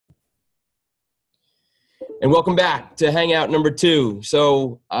And welcome back to Hangout number 2.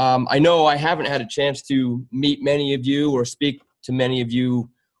 So I know I haven't had a chance to meet many of you or speak to many of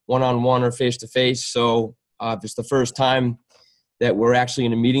you one-on-one or face-to-face. So if it's the first time that we're actually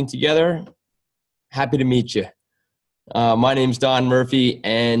in a meeting together, happy to meet you. My name's Don Murphy,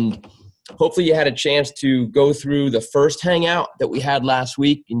 and hopefully you had a chance to go through the first Hangout that we had last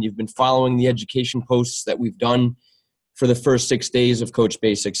week, and you've been following the education posts that we've done for the first 6 days of Coach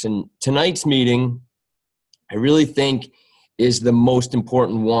Basics. And tonight's meeting, I really think, is the most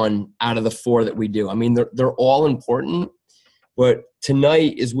important one out of the 4 that we do. I mean, they're all important, but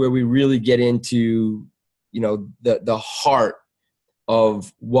tonight is where we really get into, the heart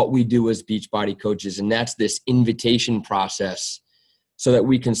of what we do as Beachbody coaches, and that's this invitation process so that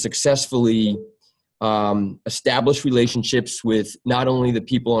we can successfully establish relationships with not only the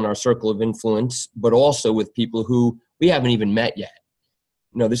people in our circle of influence, but also with people who we haven't even met yet.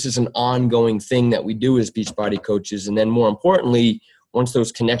 This is an ongoing thing that we do as Beachbody coaches. And then more importantly, once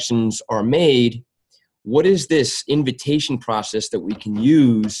those connections are made, what is this invitation process that we can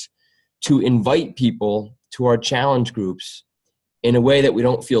use to invite people to our challenge groups in a way that we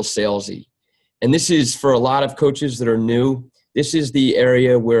don't feel salesy? And this is, for a lot of coaches that are new, this is the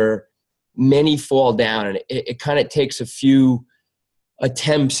area where many fall down. And it kind of takes a few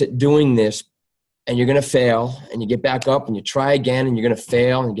attempts at doing this, and you're going to fail, and you get back up and you try again, and you're going to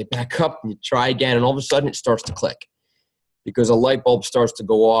fail and you get back up and you try again. And all of a sudden it starts to click because a light bulb starts to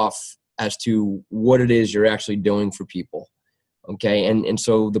go off as to what it is you're actually doing for people. Okay. And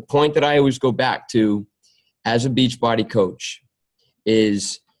so the point that I always go back to as a Beachbody coach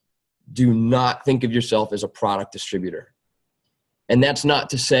is, do not think of yourself as a product distributor. And that's not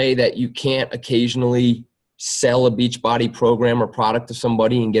to say that you can't occasionally sell a Beachbody program or product to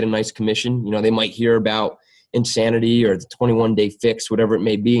somebody and get a nice commission. They might hear about Insanity or the 21-day fix, whatever it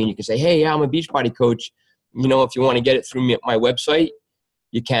may be. And you can say, hey, yeah, I'm a Beachbody coach. If you want to get it through my website,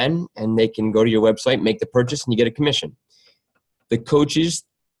 you can, and they can go to your website, make the purchase, and you get a commission. The coaches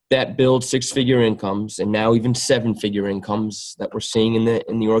that build 6-figure incomes, and now even 7-figure incomes that we're seeing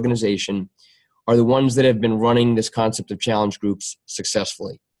in the organization, are the ones that have been running this concept of challenge groups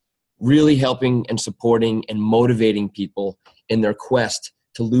successfully, really helping and supporting and motivating people in their quest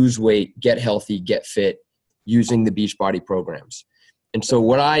to lose weight, get healthy, get fit, using the Beachbody programs. And so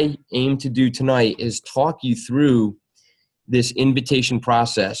what I aim to do tonight is talk you through this invitation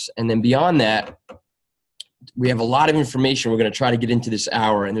process. And then beyond that, we have a lot of information we're going to try to get into this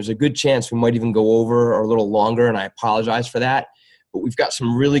hour, and there's a good chance we might even go over or a little longer, and I apologize for that. But we've got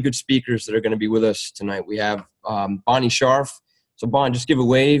some really good speakers that are going to be with us tonight. We have Bonnie Sharf. So Bonnie, just give a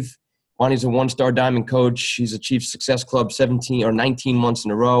wave. Bonnie's a 1-star diamond coach. She's achieved Success Club 17 or 19 months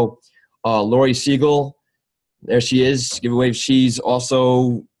in a row. Lori Siegel, there she is. Give a wave. She's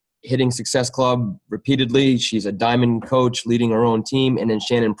also hitting Success Club repeatedly. She's a diamond coach leading her own team. And then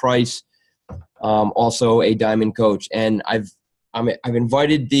Shannon Price, also a diamond coach. And I've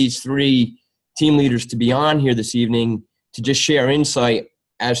invited these 3 team leaders to be on here this evening to just share insight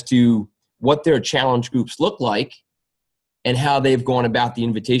as to what their challenge groups look like and how they've gone about the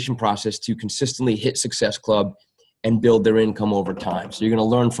invitation process to consistently hit Success Club and build their income over time. So you're going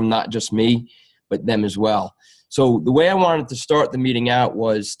to learn from not just me, but them as well. So the way I wanted to start the meeting out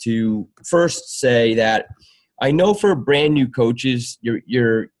was to first say that I know for brand new coaches,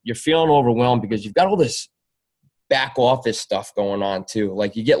 you're feeling overwhelmed because you've got all this back office stuff going on too.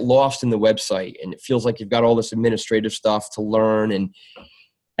 Like, you get lost in the website and it feels like you've got all this administrative stuff to learn.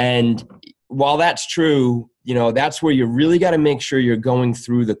 And while that's true, that's where you really got to make sure you're going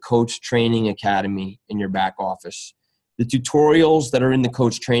through the Coach Training Academy in your back office. The tutorials that are in the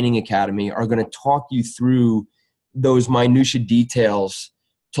Coach Training Academy are going to talk you through those minutia details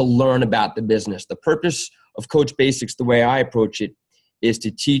to learn about the business. The purpose of Coach Basics, the way I approach it, is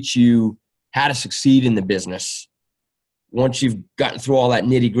to teach you how to succeed in the business. Once you've gotten through all that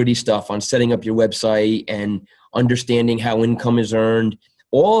nitty-gritty stuff on setting up your website and understanding how income is earned,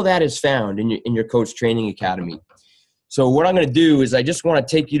 all of that is found in your Coach Training Academy. So what I'm going to do is I just want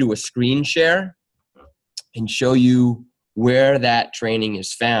to take you to a screen share and show you where that training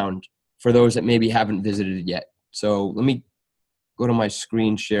is found for those that maybe haven't visited it yet. So let me go to my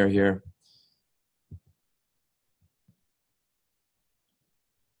screen share here.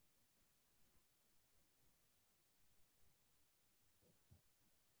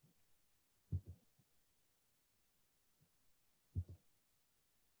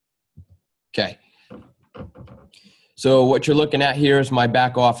 Okay. So what you're looking at here is my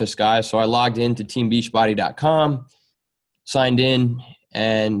back office, guys. So I logged into teambeachbody.com, signed in,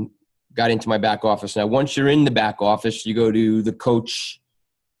 and got into my back office. Now, once you're in the back office, you go to the coach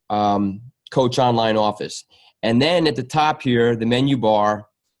Coach Online Office. And then at the top here, the menu bar,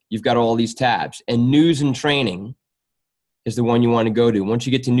 you've got all these tabs. And News and Training is the one you want to go to. Once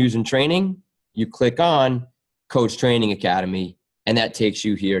you get to News and Training, you click on Coach Training Academy, and that takes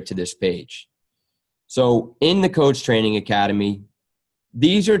you here to this page. So in the Coach Training Academy,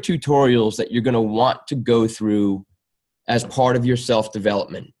 these are tutorials that you're going to want to go through as part of your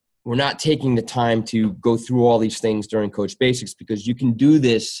self-development. We're not taking the time to go through all these things during Coach Basics because you can do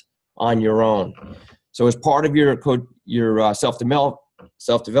this on your own. So as part of your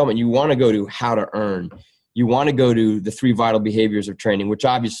self-development, you want to go to How to Earn. You want to go to the 3 vital behaviors of training, which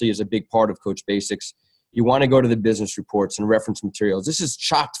obviously is a big part of Coach Basics. You want to go to the business reports and reference materials. This is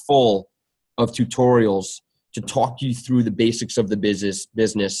chock full of tutorials to talk you through the basics of the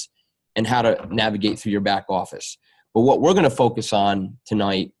business and how to navigate through your back office. But what we're going to focus on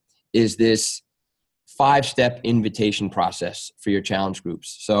tonight is this 5-step invitation process for your challenge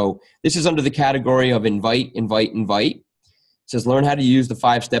groups. So this is under the category of invite. It says learn how to use the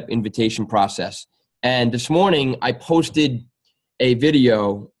 5-step invitation process. And this morning I posted a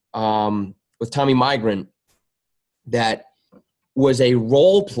video with Tommy Migrant that was a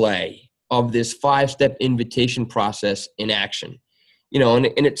role play of this 5-step invitation process in action. You know, and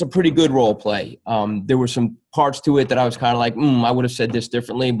it's a pretty good role play. There were some parts to it that I was kind of like, I would have said this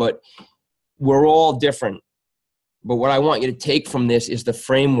differently, but we're all different. But what I want you to take from this is the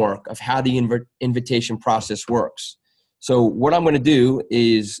framework of how the invitation process works. So what I'm going to do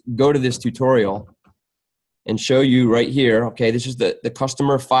is go to this tutorial and show you right here. Okay, this is the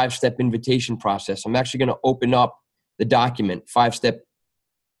customer 5-step invitation process. I'm actually going to open up the document, 5-step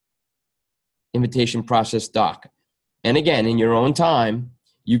invitation process doc. And again, in your own time,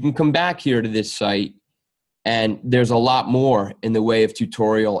 you can come back here to this site, and there's a lot more in the way of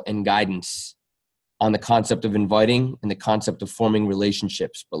tutorial and guidance on the concept of inviting and the concept of forming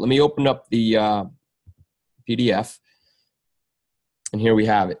relationships. But let me open up the PDF, and here we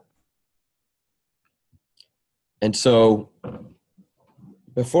have it. And so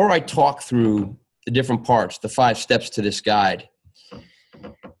before I talk through the different parts, the 5 steps to this guide,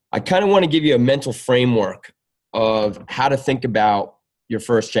 I kind of want to give you a mental framework of how to think about your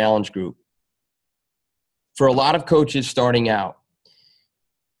first challenge group. For a lot of coaches starting out,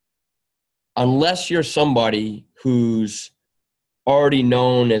 unless you're somebody who's already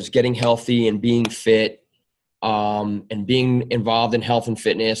known as getting healthy and being fit and being involved in health and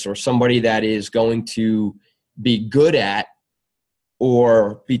fitness, or somebody that is going to be good at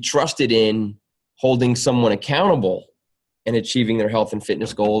or be trusted in holding someone accountable and achieving their health and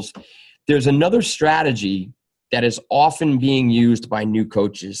fitness goals, there's another strategy that is often being used by new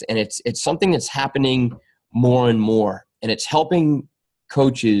coaches. And it's something that's happening more and more. And it's helping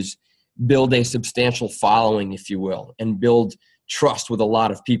coaches build a substantial following, if you will, and build trust with a lot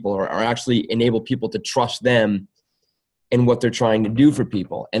of people, or actually enable people to trust them in what they're trying to do for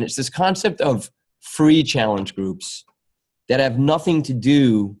people. And it's this concept of free challenge groups that have nothing to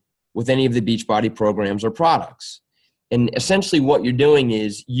do with any of the Beachbody programs or products. And essentially what you're doing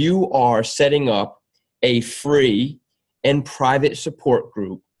is you are setting up a free and private support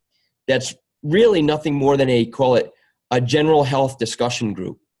group that's really nothing more than call it a general health discussion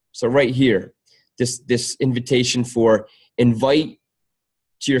group. So right here, this invitation for invite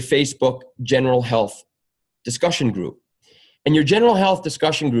to your Facebook general health discussion group. And your general health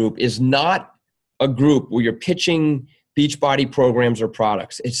discussion group is not a group where you're pitching Beachbody programs or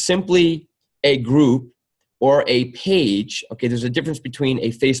products. It's simply a group or a page. Okay, there's a difference between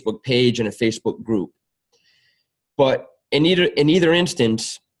a Facebook page and a Facebook group. But in either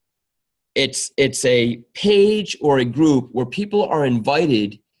instance, it's a page or a group where people are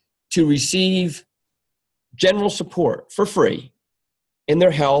invited to receive general support for free in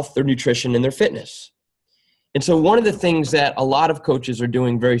their health, their nutrition, and their fitness. And so one of the things that a lot of coaches are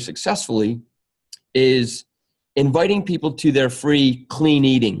doing very successfully is inviting people to their free clean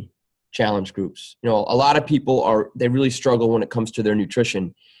eating challenge groups. You know, a lot of people they really struggle when it comes to their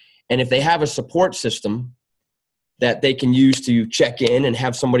nutrition. And if they have a support system that they can use to check in and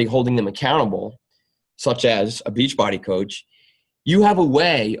have somebody holding them accountable, such as a Beachbody coach, you have a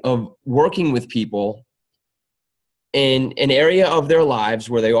way of working with people in an area of their lives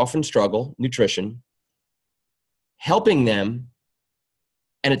where they often struggle, nutrition, helping them,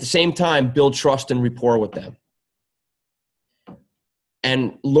 and at the same time build trust and rapport with them.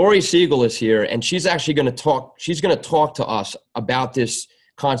 And Lori Siegel is here, and she's actually going to talk to us about this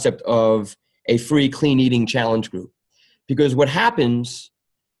concept of a free clean eating challenge group. Because what happens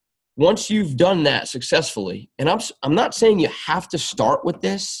once you've done that successfully, and I'm not saying you have to start with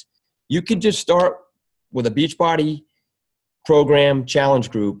this. You could just start with a Beachbody program challenge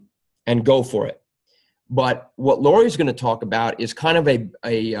group and go for it. But what Lori's going to talk about is kind of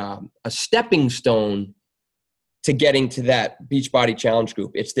a stepping stone to getting to that Beachbody Challenge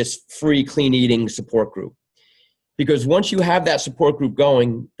group. It's this free clean eating support group. Because once you have that support group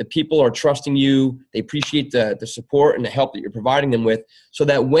going, the people are trusting you. They appreciate the support and the help that you're providing them with, so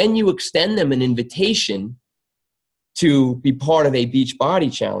that when you extend them an invitation to be part of a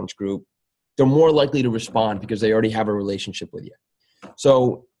Beachbody Challenge group, they're more likely to respond because they already have a relationship with you.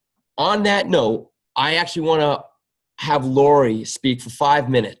 So on that note, I actually want to have Lori speak for 5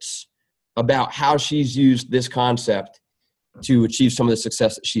 minutes about how she's used this concept to achieve some of the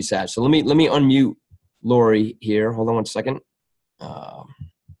success that she's had. So let me unmute Lori here. Hold on one second.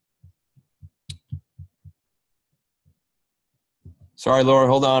 Sorry, Lori,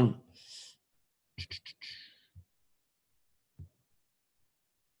 hold on.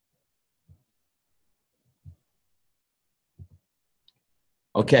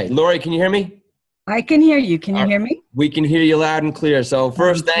 Okay, Lori, can you hear me? I can hear you. Can you hear me? We can hear you loud and clear. So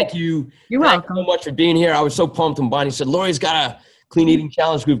first, thank you. You're welcome. Thank you so much for being here. I was so pumped when Bonnie said, Lori's got a clean eating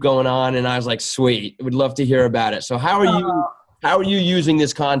challenge group going on. And I was like, sweet, would love to hear about it. So how are you using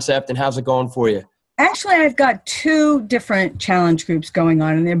this concept and how's it going for you? Actually, I've got 2 different challenge groups going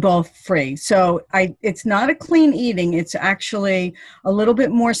on and they're both free. So it's not a clean eating. It's actually a little bit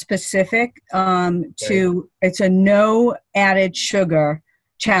more specific it's a no added sugar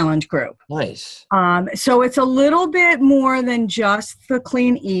challenge group. Nice. So it's a little bit more than just the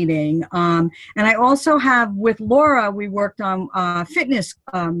clean eating. And I also have, with Laura, we worked on fitness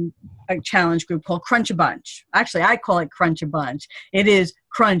a challenge group called Crunch a Bunch. Actually, I call it Crunch a Bunch. It is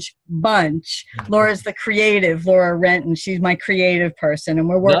Crunch Bunch. Laura's the creative, Laura Renton. She's my creative person, and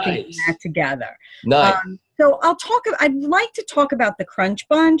we're working on that together. Nice. So I'd like to talk about the Crunch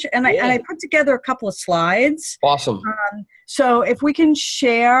Bunch, and I put together a couple of slides. Awesome. So if we can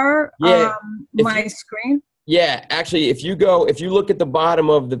share my screen. Yeah, actually, if you look at the bottom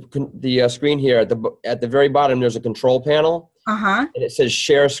of the screen here, at the very bottom, there's a control panel. And it says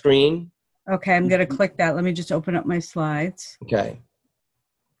share screen. Okay, I'm going to click that. Let me just open up my slides.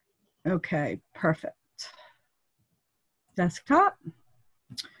 Okay, perfect. Desktop.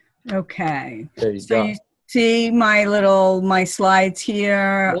 Okay. There you go. You see my slides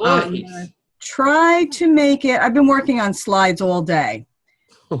here. Nice. Try to make it. I've been working on slides all day.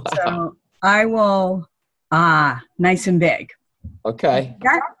 Wow. So I will, nice and big. Okay.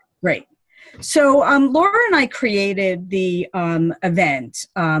 Great. So Laura and I created the event,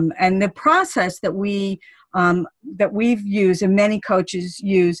 and the process that we've used and many coaches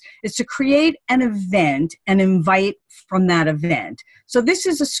use is to create an event and invite from that event. So this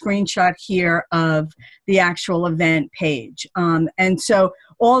is a screenshot here of the actual event page. And so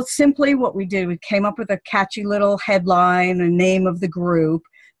all simply what we did, we came up with a catchy little headline, a name of the group,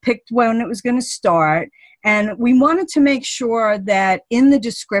 picked when it was going to start, and we wanted to make sure that in the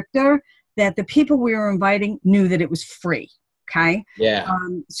descriptor that the people we were inviting knew that it was free. Okay. Yeah.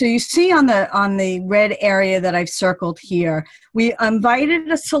 So you see on the red area that I've circled here, we invited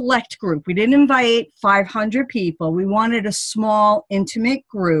a select group. We didn't invite 500 people. We wanted a small, intimate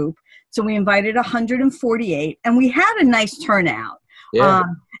group. So we invited 148, and we had a nice turnout. Yeah.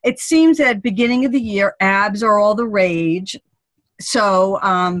 It seems at beginning of the year, abs are all the rage. So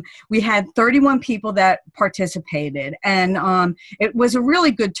we had 31 people that participated, and it was a really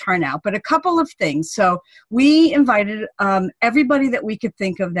good turnout, but a couple of things. So we invited everybody that we could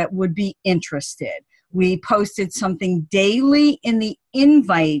think of that would be interested. We posted something daily in the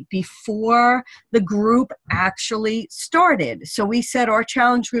invite before the group actually started. So we said our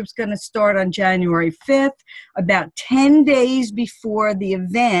challenge group's going to start on January 5th, about 10 days before the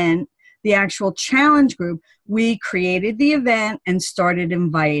event. The actual challenge group, we created the event and started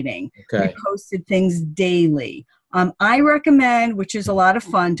inviting. Okay. We posted things daily. I recommend, which is a lot of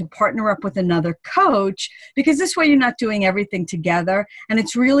fun, to partner up with another coach, because this way you're not doing everything together, and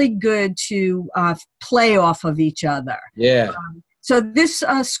it's really good to play off of each other. Yeah. So this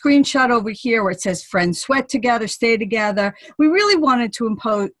screenshot over here where it says friends sweat together, stay together, we really wanted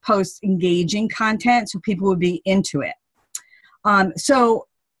to post engaging content so people would be into it. So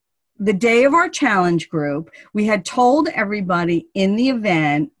the day of our challenge group, we had told everybody in the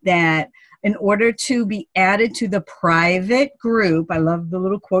event that in order to be added to the private group, I love the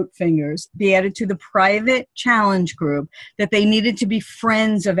little quote fingers, be added to the private challenge group, that they needed to be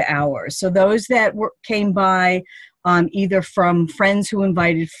friends of ours. So those that came by either from friends who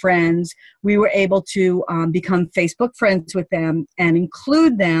invited friends, we were able to become Facebook friends with them and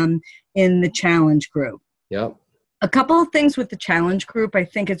include them in the challenge group. Yep. A couple of things with the challenge group. I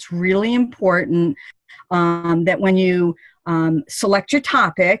think it's really important that when you select your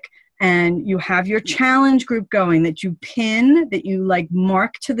topic and you have your challenge group going that you pin, that you like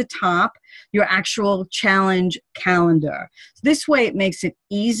mark to the top, your actual challenge calendar. So this way it makes it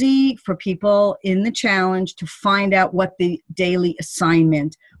easy for people in the challenge to find out what the daily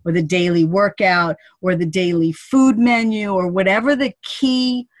assignment or the daily workout or the daily food menu or whatever the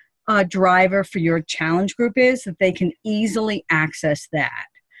key driver for your challenge group is, that they can easily access that.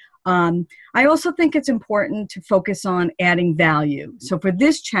 I also think it's important to focus on adding value. So for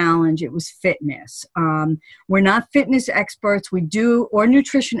this challenge, it was fitness. We're not fitness experts, or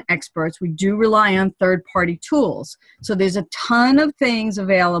nutrition experts. We do rely on third-party tools. So there's a ton of things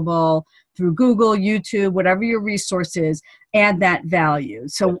available through Google, YouTube, whatever your resource is, add that value.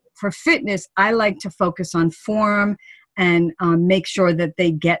 So for fitness, I like to focus on form and make sure that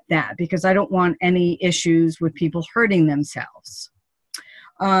they get that, because I don't want any issues with people hurting themselves.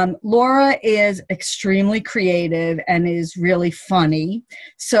 Laura is extremely creative and is really funny.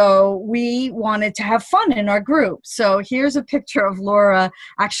 So we wanted to have fun in our group. So here's a picture of Laura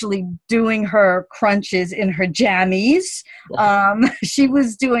actually doing her crunches in her jammies. She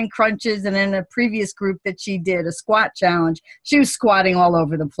was doing crunches, and in a previous group that she did, a squat challenge, she was squatting all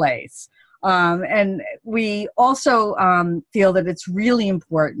over the place. And we also feel that it's really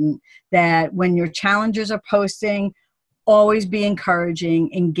important that when your challengers are posting, always be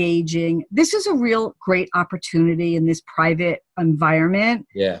encouraging, engaging. This is a real great opportunity in this private environment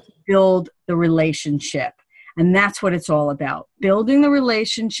to build the relationship. And that's what it's all about. Building the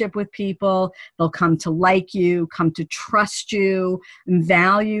relationship with people. They'll come to like you, come to trust you, and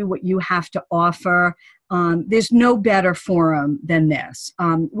value what you have to offer. There's no better forum than this.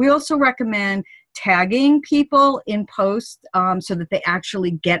 We also recommend tagging people in posts so that they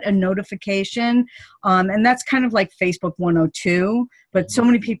actually get a notification. And that's kind of like Facebook 102, but so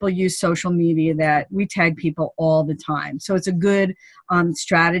many people use social media that we tag people all the time. So it's a good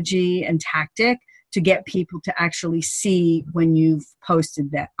strategy and tactic to get people to actually see when you've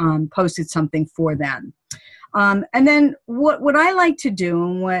posted something for them. And then what I like to do,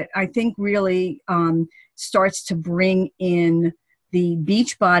 and what I think really starts to bring in the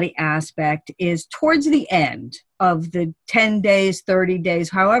Beachbody aspect, is towards the end of the 10 days, 30 days,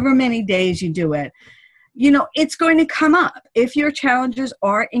 however many days you do it, it's going to come up. If your challengers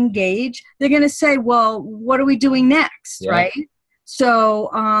are engaged, they're going to say, well, what are we doing next, right? So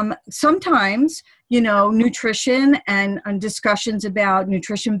sometimes, nutrition and discussions about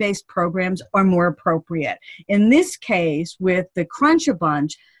nutrition-based programs are more appropriate. In this case, with the Crunch a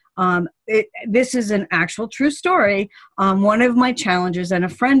Bunch, this is an actual true story. One of my challengers and a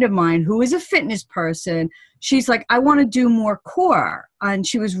friend of mine who is a fitness person, she's like, I want to do more core. And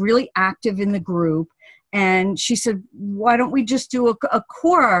she was really active in the group. And she said, why don't we just do a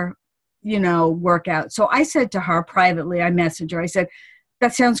core, workout? So I said to her privately, I messaged her, I said,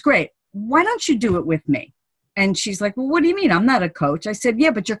 that sounds great. Why don't you do it with me? And she's like, well, what do you mean? I'm not a coach. I said,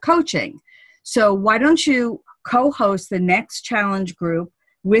 yeah, but you're coaching. So why don't you co-host the next challenge group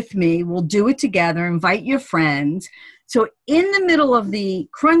with me? We'll do it together. Invite your friends. So in the middle of the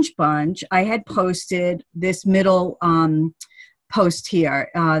Crunch Bunch, I had posted this middle post here,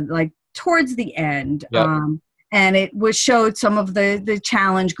 like towards the end. And it showed some of the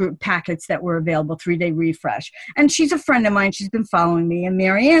challenge group packets that were available, 3-day refresh. And she's a friend of mine. She's been following me. And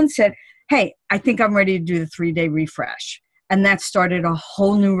Marianne said, hey, I think I'm ready to do the 3-day refresh. And that started a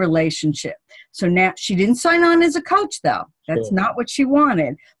whole new relationship. So now she didn't sign on as a coach, though. That's not what she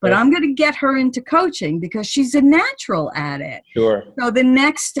wanted. But I'm going to get her into coaching because she's a natural at it. So the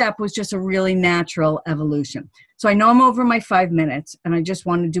next step was just a really natural evolution. So I know I'm over my 5 minutes, and I just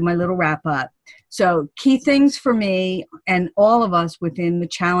want to do my little wrap up. So key things for me and all of us within the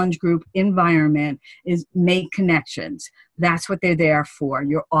challenge group environment is make connections. That's what they're there for.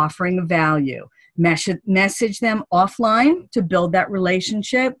 You're offering a value. Message them offline to build that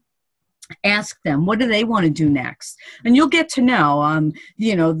relationship. Ask them, what do they want to do next? And you'll get to know,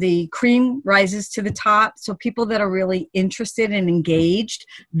 the cream rises to the top. So people that are really interested and engaged,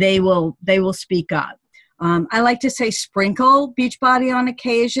 they will speak up. I like to say sprinkle Beachbody on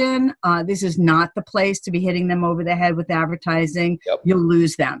occasion. This is not the place to be hitting them over the head with advertising. You'll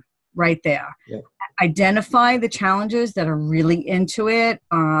lose them right there. Identify the challenges that are really into it,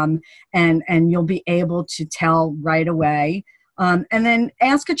 and you'll be able to tell right away. And then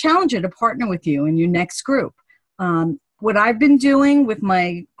ask a challenger to partner with you in your next group. What I've been doing with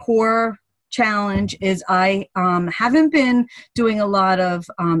my core challenge is I haven't been doing a lot of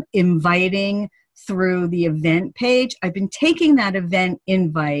inviting through the event page. I've been taking that event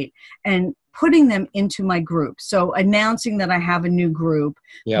invite and putting them into my group. So announcing that I have a new group.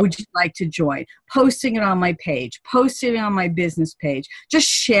 Yep. Would you like to join? Posting it on my page, posting it on my business page, just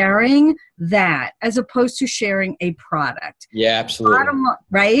sharing that as opposed to sharing a product. Yeah, absolutely.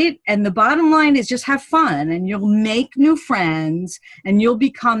 Right? And the bottom line is just have fun, and you'll make new friends, and you'll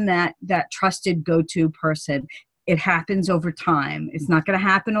become that trusted go-to person. It happens over time. It's not going to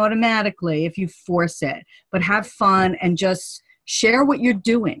happen automatically if you force it, but have fun and just share what you're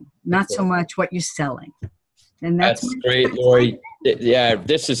doing, not so much what you're selling. And that's great, Lori. Yeah,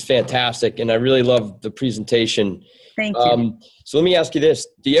 this is fantastic. And I really love the presentation. Thank you. So let me ask you this.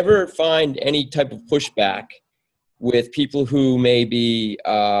 Do you ever find any type of pushback with people who may be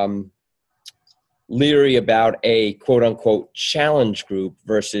leery about a quote unquote challenge group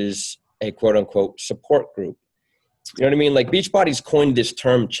versus a quote unquote support group? You know what I mean? Like Beachbody's coined this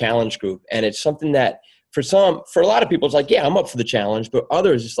term challenge group, and it's something that for a lot of people, it's like, yeah, I'm up for the challenge, but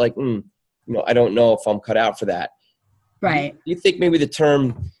others, it's like, I don't know if I'm cut out for that. Right. Do you think maybe the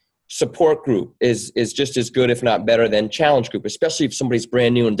term support group is just as good, if not better, than challenge group, especially if somebody's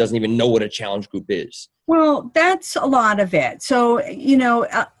brand new and doesn't even know what a challenge group is? Well, that's a lot of it. So,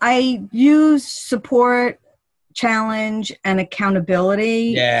 I use support, challenge, and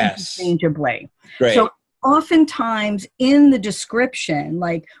accountability interchangeably. Great. So oftentimes in the description,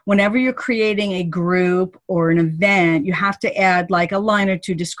 like whenever you're creating a group or an event, you have to add like a line or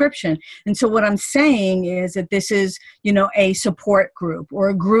two description. And so what I'm saying is that this is, a support group, or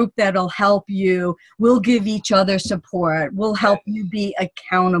a group that'll help you. We'll give each other support. We'll help you be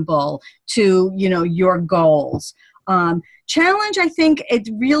accountable to, your goals. Challenge, I think it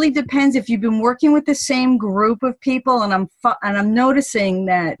really depends if you've been working with the same group of people, and I'm noticing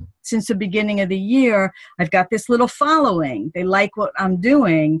that since the beginning of the year, I've got this little following. They like what I'm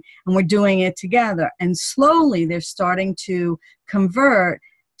doing, and we're doing it together. And slowly they're starting to convert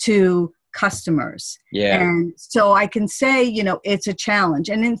to customers. Yeah. And so I can say, it's a challenge.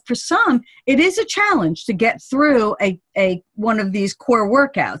 And then for some, it is a challenge to get through a one of these core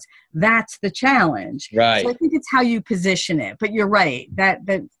workouts. That's the challenge. Right. So I think it's how you position it. But you're right, that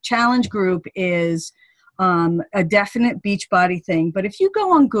the challenge group is a definite Beachbody thing. But if you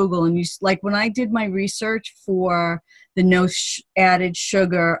go on Google and like when I did my research for the no added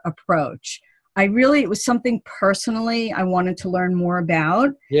sugar approach, it was something personally I wanted to learn more about.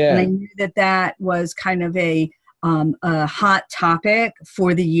 Yeah. And I knew that was kind of a hot topic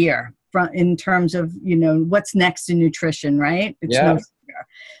for the year in terms of, what's next in nutrition, right? It's no sugar.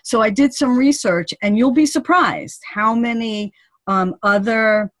 So I did some research, and you'll be surprised how many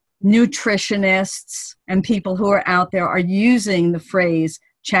other nutritionists and people who are out there are using the phrase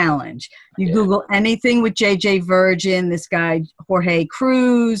challenge. You Google anything with JJ Virgin, this guy, Jorge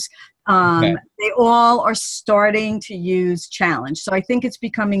Cruz, they all are starting to use challenge. So I think it's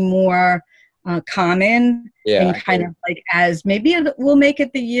becoming more common and kind of like as maybe we'll make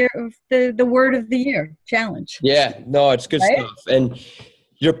it the year of the word of the year, challenge. Yeah, no, it's good stuff. And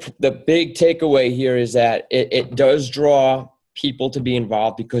the big takeaway here is that it does draw people to be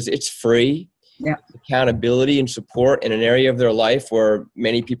involved because it's free. Yeah. Accountability and support in an area of their life where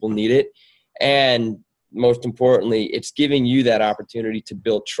many people need it. And most importantly, it's giving you that opportunity to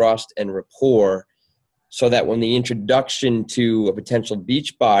build trust and rapport so that when the introduction to a potential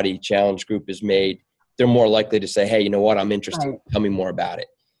Beachbody challenge group is made, they're more likely to say, hey, you know what, I'm interested. Right. Tell me more about it.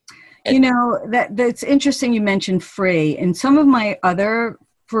 And that's interesting you mentioned free. In some of my other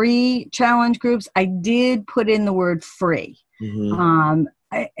free challenge groups, I did put in the word free. Mm-hmm.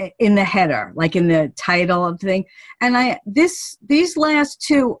 In the header, like in the title of the thing. And these last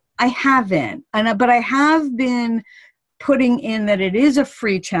two, I haven't, but I have been putting in that it is a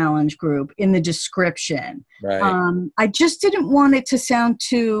free challenge group in the description. Right. I just didn't want it to sound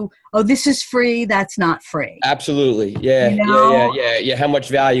too, this is free, that's not free. Absolutely. Yeah. Yeah. How much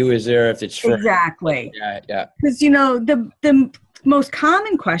value is there if it's free? Exactly. Yeah. Because, the most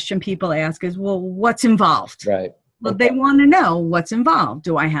common question people ask is, well, what's involved? Right. Well, they want to know what's involved.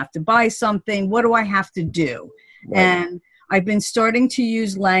 Do I have to buy something? What do I have to do? Right. And I've been starting to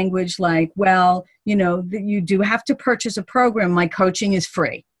use language like, well, you do have to purchase a program. My coaching is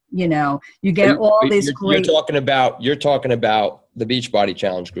free. You get all these great. You're talking about the Beachbody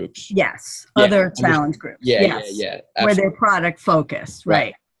challenge groups. Yes, other challenge groups. Yeah, yes, yeah. Where they're product focused,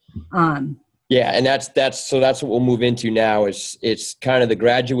 right? Yeah, and that's what we'll move into now. It's kind of the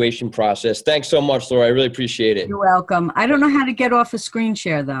graduation process. Thanks so much, Laura. I really appreciate it. You're welcome. I don't know how to get off a screen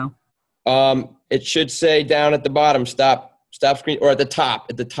share though. It should say down at the bottom, stop screen, or at the top.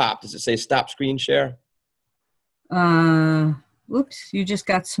 At the top, does it say stop screen share? Oops, you just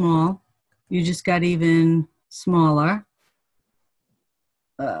got small. You just got even smaller.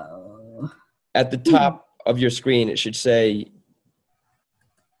 At the top of your screen, it should say.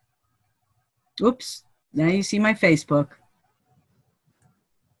 Oops. Now you see my Facebook.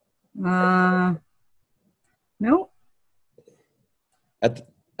 No.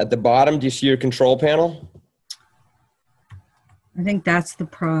 At the bottom, do you see your control panel? I think that's the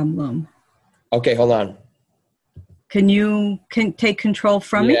problem. Okay, hold on. Can you take control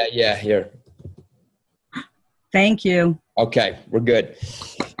from me? Yeah, here. Thank you. Okay, we're good.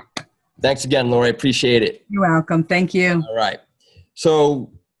 Thanks again, Lori. Appreciate it. You're welcome. Thank you. All right.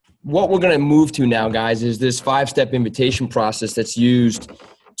 So what we're going to move to now, guys, is this 5-step invitation process that's used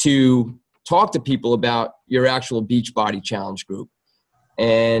to talk to people about your actual Beachbody Challenge group.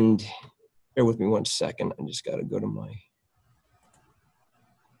 And bear with me one second. I just got to go to my...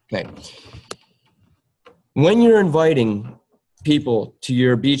 Okay. When you're inviting people to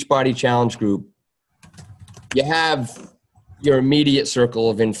your Beachbody Challenge group, you have your immediate circle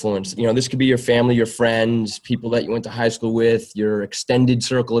of influence. You know, this could be your family, your friends, people that you went to high school with, your extended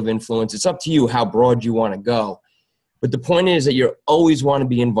circle of influence. It's up to you how broad you want to go. But the point is that you always want to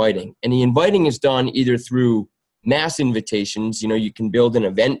be inviting. And the inviting is done either through mass invitations. You know, you can build an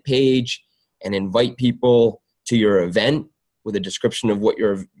event page and invite people to your event with a description of what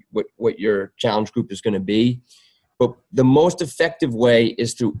your challenge group is going to be. But the most effective way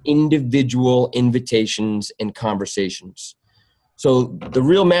is through individual invitations and conversations. So the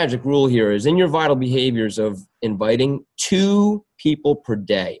real magic rule here is in your vital behaviors of inviting 2 people per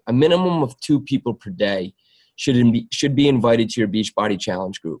day, a minimum of 2 people per day should be invited to your Beachbody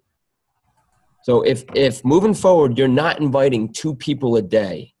Challenge group. So if moving forward, you're not inviting 2 people a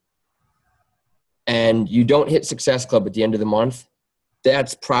day and you don't hit Success Club at the end of the month,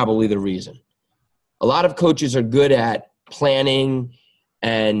 that's probably the reason. A lot of coaches are good at planning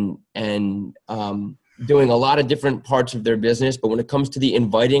and doing a lot of different parts of their business, but when it comes to the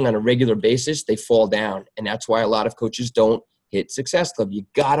inviting on a regular basis, they fall down. And that's why a lot of coaches don't hit Success Club. You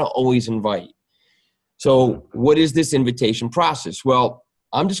gotta always invite. So what is this invitation process? Well,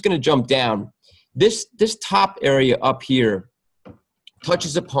 I'm just gonna jump down. This top area up here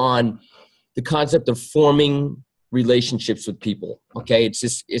touches upon the concept of forming relationships with people. Okay,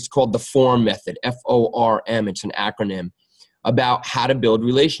 it's called the FORM method, FORM. It's an acronym about how to build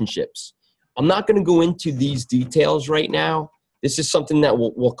relationships. I'm not going to go into these details right now. This is something that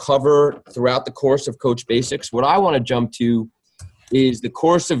we'll cover throughout the course of Coach Basics. What I want to jump to is the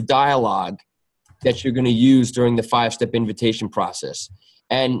course of dialogue that you're going to use during the 5-step invitation process.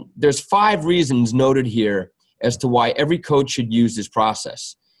 And there's 5 reasons noted here as to why every coach should use this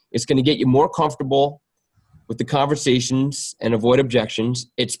process. It's going to get you more comfortable with the conversations and avoid objections.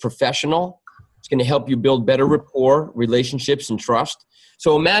 It's professional. It's going to help you build better rapport, relationships, and trust.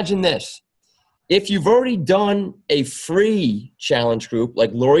 So imagine this. If you've already done a free challenge group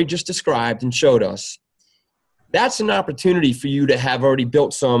like Lori just described and showed us, that's an opportunity for you to have already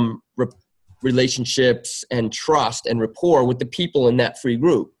built some relationships and trust and rapport with the people in that free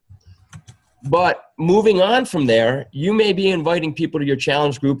group. But moving on from there, you may be inviting people to your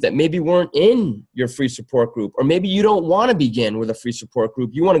challenge group that maybe weren't in your free support group, or maybe you don't want to begin with a free support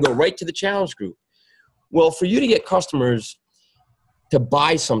group. You want to go right to the challenge group. Well, for you to get customers to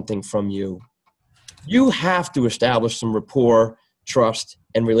buy something from you, you have to establish some rapport, trust,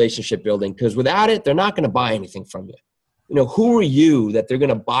 and relationship building, because without it, they're not going to buy anything from you. You know, who are you that they're going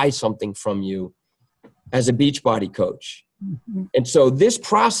to buy something from you as a Beachbody coach? Mm-hmm. And so this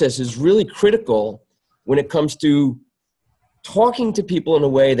process is really critical when it comes to talking to people in a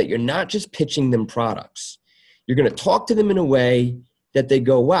way that you're not just pitching them products. You're going to talk to them in a way that they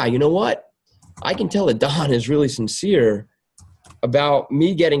go, wow, you know what? I can tell that Don is really sincere about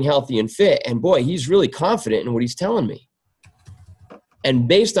me getting healthy and fit. And boy, he's really confident in what he's telling me. And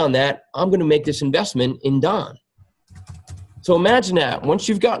based on that, I'm going to make this investment in Don. So imagine that. Once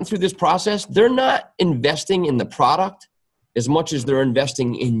you've gotten through this process, they're not investing in the product as much as they're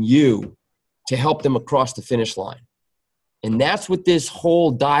investing in you to help them across the finish line. And that's what this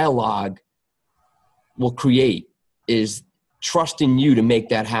whole dialogue will create, is trust in you to make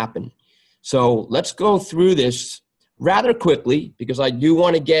that happen. So let's go through this rather quickly, because I do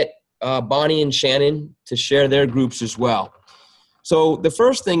want to get Bonnie and Shannon to share their groups as well. So the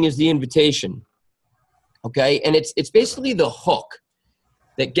first thing is the invitation, okay? And it's basically the hook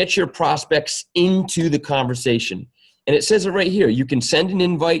that gets your prospects into the conversation. And it says it right here. You can send an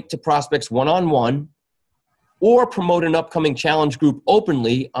invite to prospects one-on-one or promote an upcoming challenge group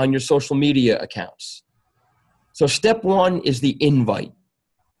openly on your social media accounts. So step 1 is the invite.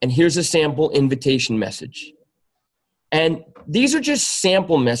 And here's a sample invitation message. And these are just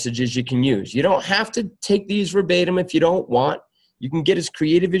sample messages you can use. You don't have to take these verbatim if you don't want. You can get as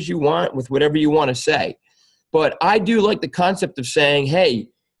creative as you want with whatever you want to say. But I do like the concept of saying, hey,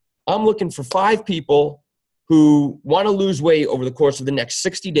 I'm looking for 5 people who want to lose weight over the course of the next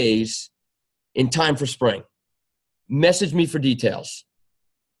 60 days in time for spring. Message me for details.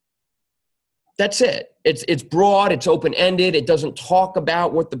 That's it. It's broad, it's open-ended. It doesn't talk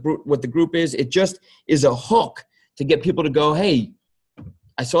about what the group is. It just is a hook to get people to go, hey,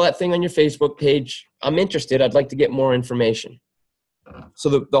 I saw that thing on your Facebook page. I'm interested. I'd like to get more information. So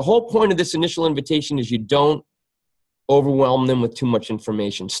the whole point of this initial invitation is you don't overwhelm them with too much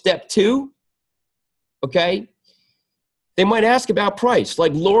information. Step 2, okay, they might ask about price.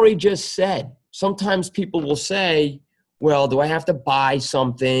 Like Lori just said, sometimes people will say, well, do I have to buy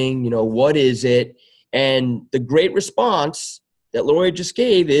something? What is it? And the great response that Lori just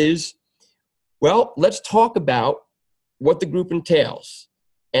gave is, well, let's talk about what the group entails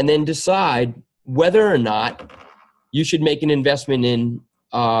and then decide whether or not you should make an investment in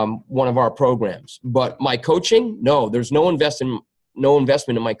one of our programs. But my coaching, no, there's no investment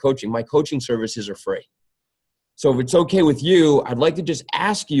in my coaching. My coaching services are free. So if it's okay with you, I'd like to just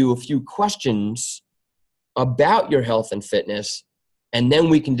ask you a few questions about your health and fitness, and then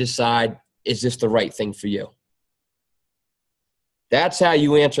we can decide, is this the right thing for you? That's how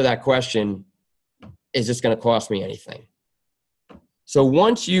you answer that question. Is this going to cost me anything? So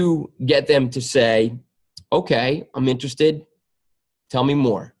once you get them to say, okay, I'm interested, tell me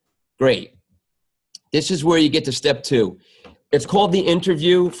more. Great. This is where you get to step 2. It's called the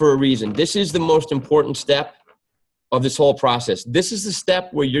interview for a reason. This is the most important step of this whole process. This is the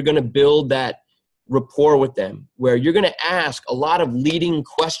step where you're going to build that rapport with them, where you're going to ask a lot of leading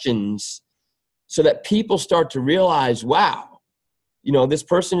questions so that people start to realize, wow, this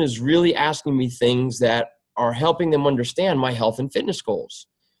person is really asking me things that are helping them understand my health and fitness goals.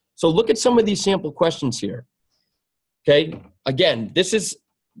 So look at some of these sample questions here. Okay. Again, this is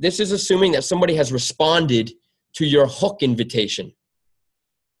assuming that somebody has responded to your hook invitation.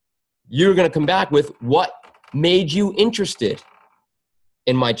 You're going to come back with, what made you interested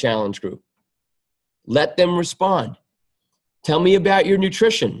in my challenge group? Let them respond. Tell me about your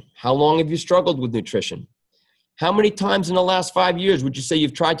nutrition. How long have you struggled with nutrition? How many times in the last 5 years would you say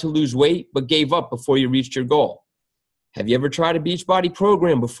you've tried to lose weight but gave up before you reached your goal? Have you ever tried a Beachbody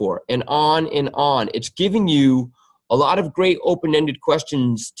program before? And on and on. It's giving you a lot of great open-ended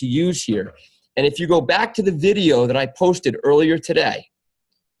questions to use here. And if you go back to the video that I posted earlier today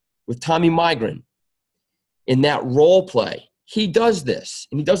with Tommy Migren, in that role play, he does this,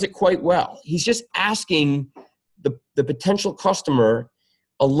 and he does it quite well. He's just asking the potential customer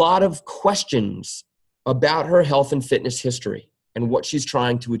a lot of questions about her health and fitness history and what she's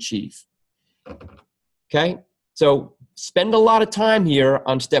trying to achieve. Okay? So spend a lot of time here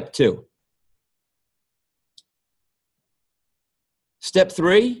on step 2. Step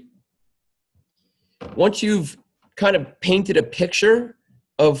 3, once you've kind of painted a picture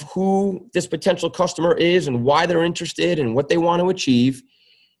of who this potential customer is and why they're interested and what they want to achieve,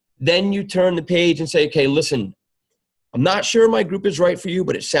 then you turn the page and say, okay, listen, I'm not sure my group is right for you,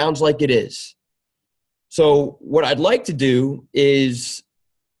 but it sounds like it is. So what I'd like to do is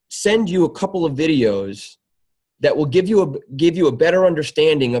send you a couple of videos that will give you a better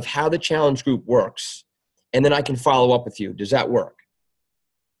understanding of how the challenge group works, and then I can follow up with you. Does that work?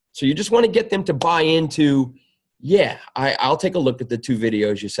 So you just want to get them to buy into, yeah, I'll take a look at the 2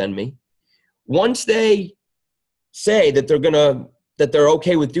 videos you send me. Once they say that they're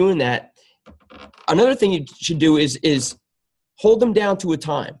okay with doing that, another thing you should do is hold them down to a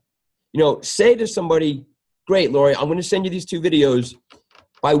time. Say to somebody, great, Lori, I'm going to send you these 2 videos.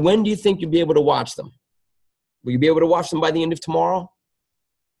 By when do you think you'll be able to watch them? Will you be able to watch them by the end of tomorrow?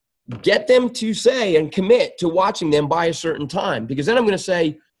 Get them to say and commit to watching them by a certain time, because then I'm going to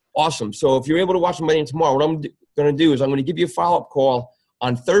say, awesome. So if you're able to watch them by the end of tomorrow, what I'm going to do is I'm going to give you a follow-up call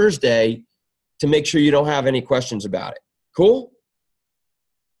on Thursday to make sure you don't have any questions about it. Cool?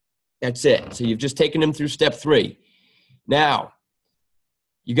 That's it. So you've just taken them through step 3. Now,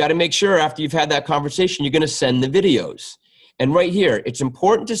 you got to make sure after you've had that conversation, you're going to send the videos. And right here, it's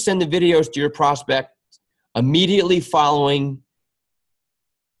important to send the videos to your prospect immediately following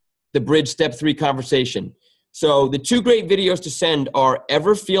the bridge step 3 conversation. So the 2 great videos to send are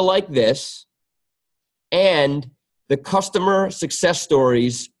Ever Feel Like This and the Customer Success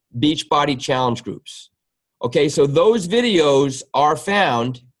Stories Beachbody Challenge Groups. Okay, so those videos are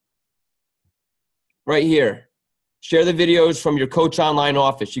found right here. Share the videos from your Coach Online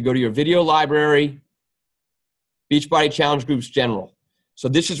office. You go to your video library, Beachbody Challenge Groups General. So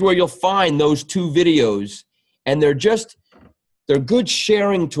this is where you'll find those 2 videos, and they're good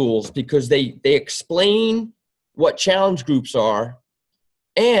sharing tools because they explain what challenge groups are,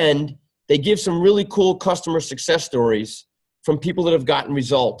 and they give some really cool customer success stories from people that have gotten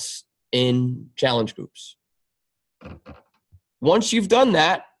results in challenge groups. Once you've done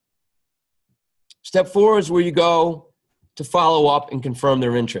that, step 4 is where you go to follow up and confirm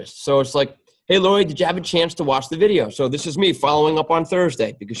their interest. So it's like, hey, Lori, did you have a chance to watch the video? So this is me following up on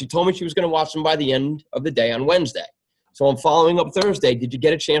Thursday because she told me she was going to watch them by the end of the day on Wednesday. So I'm following up Thursday. Did you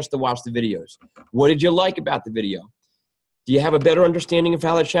get a chance to watch the videos? What did you like about the video? Do you have a better understanding of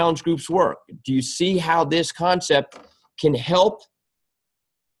how the challenge groups work? Do you see how this concept can help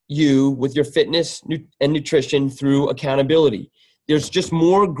you with your fitness and nutrition through accountability? There's just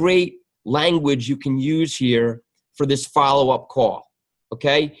more great language you can use here for this follow-up call,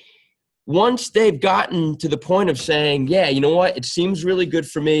 okay? Once they've gotten to the point of saying, yeah, you know what, it seems really good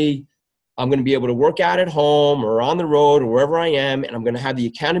for me. I'm going to be able to work out at home or on the road or wherever I am, and I'm going to have the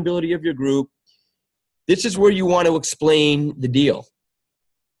accountability of your group. This is where you want to explain the deal.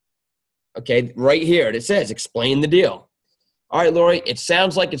 Okay, right here, it says explain the deal. All right, Lori, it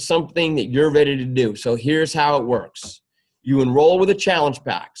sounds like it's something that you're ready to do. So here's how it works. You enroll with a challenge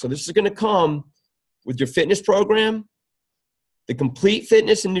pack. So this is going to come with your fitness program, the complete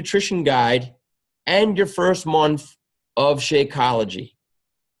fitness and nutrition guide, and your first month of Shakeology.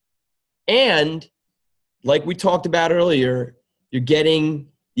 And like we talked about earlier, you're getting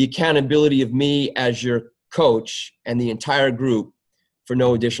the accountability of me as your coach and the entire group for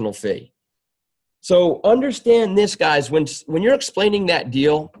no additional fee. So understand this, guys, when you're explaining that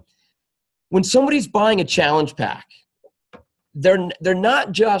deal, when somebody's buying a challenge pack, they're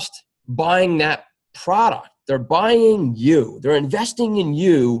not just buying that product. They're buying you. They're investing in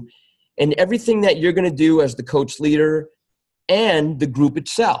you and everything that you're going to do as the coach leader and the group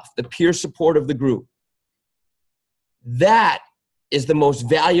itself, the peer support of the group. That is the most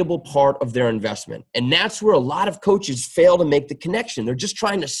valuable part of their investment. And that's where a lot of coaches fail to make the connection. They're just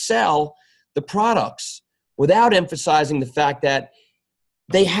trying to sell the products without emphasizing the fact that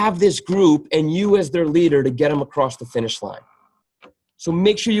they have this group and you as their leader to get them across the finish line. So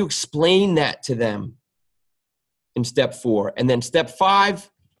make sure you explain that to them in step 4. And then step 5,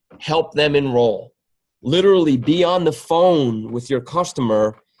 help them enroll. Literally be on the phone with your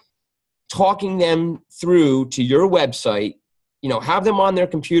customer, talking them through to your website. You know, have them on their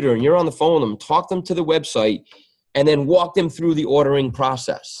computer and you're on the phone with them, talk them to the website, and then walk them through the ordering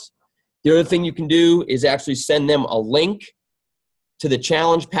process. The other thing you can do is actually send them a link to the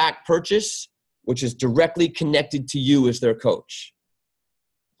challenge pack purchase, which is directly connected to you as their coach.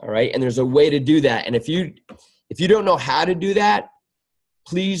 All right. And there's a way to do that. And if you don't know how to do that,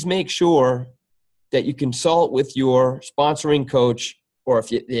 please make sure that you consult with your sponsoring coach, or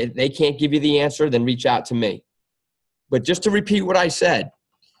if they can't give you the answer, then reach out to me. But just to repeat what I said,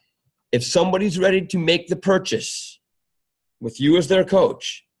 if somebody's ready to make the purchase with you as their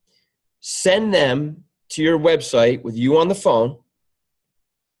coach, send them to your website with you on the phone,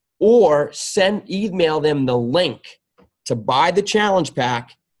 or email them the link to buy the challenge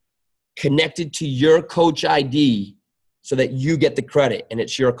pack connected to your coach ID so that you get the credit and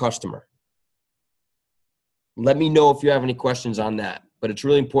it's your customer. Let me know if you have any questions on that, but it's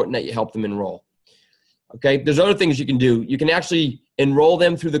really important that you help them enroll. Okay, there's other things you can do. You can actually enroll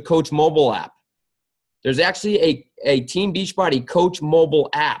them through the Coach mobile app. There's actually a Team Beachbody Coach mobile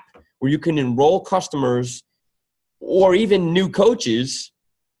app where you can enroll customers or even new coaches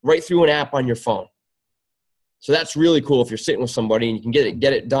right through an app on your phone. So that's really cool if you're sitting with somebody and you can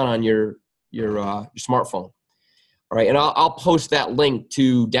get it done on your smartphone. All right, and I'll post that link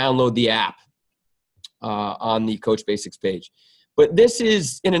to download the app on the Coach Basics page. But this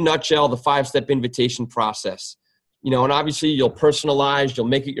is, in a nutshell, the 5-step invitation process. You know, and obviously you'll personalize, you'll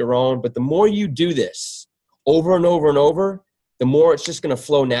make it your own, but the more you do this over and over and over, the more it's just going to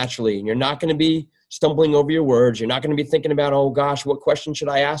flow naturally. And you're not going to be stumbling over your words. You're not going to be thinking about, oh gosh, what question should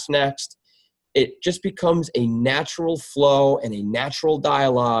I ask next? It just becomes a natural flow and a natural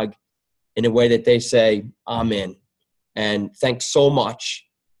dialogue in a way that they say, I'm in. And thanks so much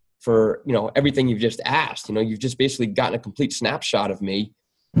for, you know, everything you've just asked. You know, you've just basically gotten a complete snapshot of me,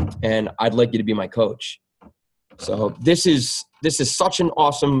 and I'd like you to be my coach. So this is such an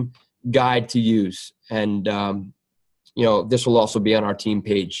awesome guide to use. And, you know, this will also be on our team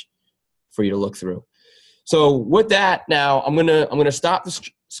page for you to look through. So with that, now I'm gonna stop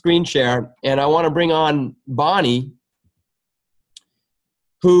the screen share, and I want to bring on Bonnie,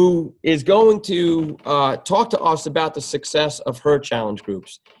 who is going to talk to us about the success of her challenge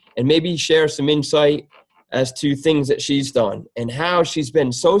groups and maybe share some insight as to things that she's done and how she's been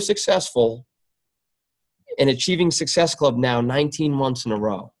so successful in achieving Success Club now 19 months in a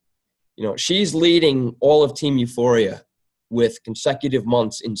row. You know, she's leading all of Team Euphoria with consecutive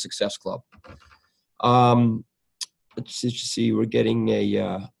months in Success Club. Let's see, we're getting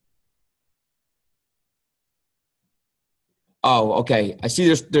a, oh, okay. I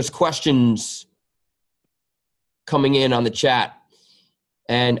see there's questions coming in on the chat,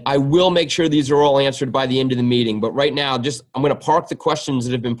 and I will make sure these are all answered by the end of the meeting. But right now, I'm going to park the questions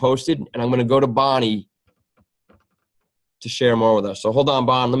that have been posted, and I'm going to go to Bonnie to share more with us. So hold on,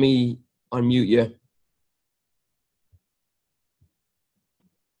 Bon. Let me unmute you.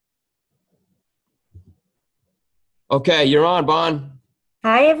 Okay, you're on, Bon.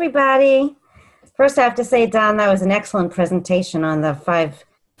 Hi, everybody. First, I have to say, Don, that was an excellent presentation on the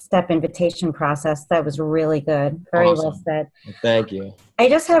 5-step invitation process. That was really good. Very Awesome. well said. Thank you. I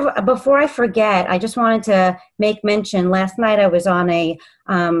just have, before I forget, I just wanted to make mention. Last night I was on a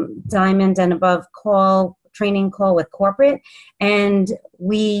Diamond and Above training call with corporate, and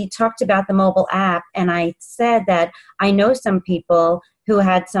we talked about the mobile app, and I said that I know some people who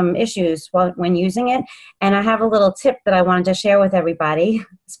had some issues when using it, and I have a little tip that I wanted to share with everybody,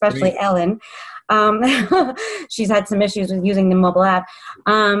 especially Great. Ellen. She's had some issues with using the mobile app.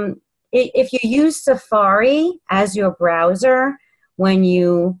 If you use Safari as your browser when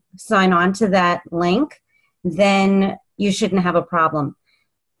you sign on to that link, then you shouldn't have a problem.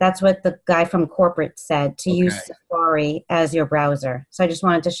 That's what the guy from corporate said, to use Safari as your browser. So I just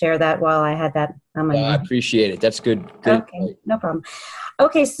wanted to share that while I had that on my I appreciate it. That's good. Okay, no problem.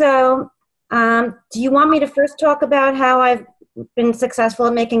 Okay, so do you want me to first talk about how I've been successful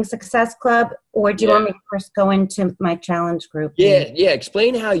at making Success Club, or do you want me to first go into my challenge group? Yeah.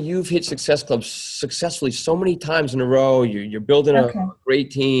 Explain how you've hit Success Club successfully so many times in a row. You're building a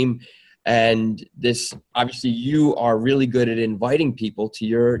great team. And this, obviously, you are really good at inviting people to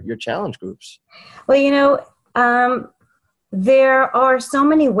your challenge groups. Well, you know, there are so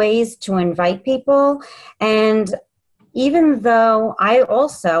many ways to invite people. And even though I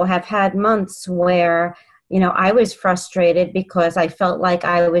also have had months where, you know, I was frustrated because I felt like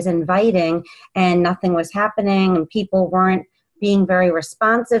I was inviting and nothing was happening and people weren't being very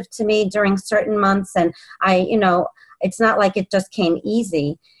responsive to me during certain months. And it's not like it just came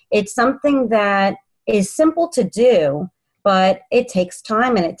easy. It's something that is simple to do, but it takes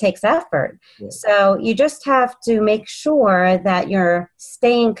time and it takes effort. Yeah. So you just have to make sure that you're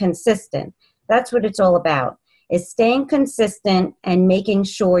staying consistent. That's what it's all about, is staying consistent and making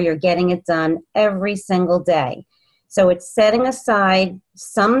sure you're getting it done every single day. So it's setting aside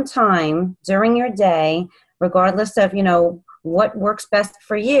some time during your day, regardless of, you know, what works best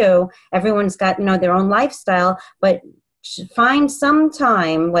for you. Everyone's got, you know, their own lifestyle, but find some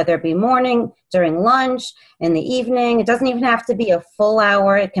time, whether it be morning, during lunch, in the evening. It doesn't even have to be a full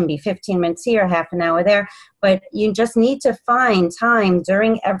hour. It can be 15 minutes here, half an hour there. But you just need to find time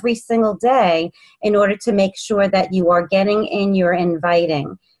during every single day in order to make sure that you are getting in your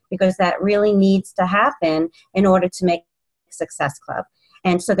inviting, because that really needs to happen in order to make Success Club.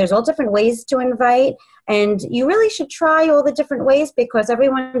 And so there's all different ways to invite, and you really should try all the different ways because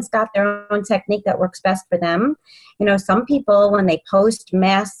everyone's got their own technique that works best for them. You know, some people, when they post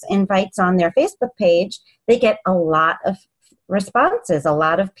mass invites on their Facebook page, they get a lot of responses, a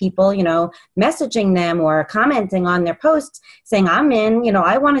lot of people, you know, messaging them or commenting on their posts saying, I'm in, you know,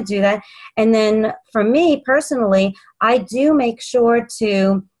 I want to do that. And then for me personally, I do make sure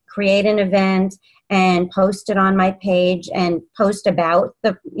to create an event and post it on my page and post about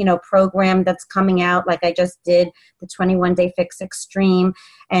the, you know, program that's coming out, like I just did, the 21-Day Fix Extreme,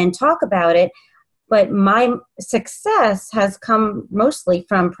 and talk about it. But my success has come mostly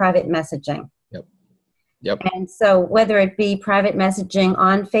from private messaging. Yep. And so whether it be private messaging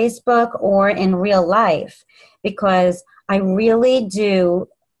on Facebook or in real life, because I really do,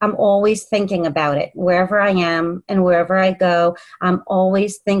 I'm always thinking about it. Wherever I am and wherever I go, I'm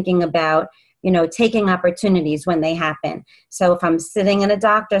always thinking about, you know, taking opportunities when they happen. So if I'm sitting in a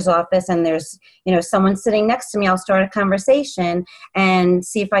doctor's office and there's, you know, someone sitting next to me, I'll start a conversation and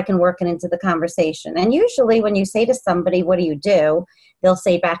see if I can work it into the conversation. And usually when you say to somebody, what do you do? They'll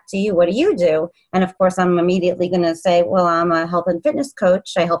say back to you, what do you do? And of course, I'm immediately going to say, well, I'm a health and fitness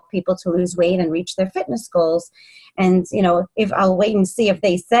coach. I help people to lose weight and reach their fitness goals. And, you know, if I'll wait and see if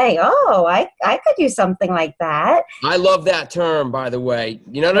they say, oh, I could do something like that. I love that term, by the way.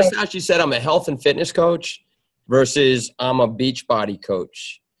 You notice how she said I'm a health and fitness coach versus I'm a Beachbody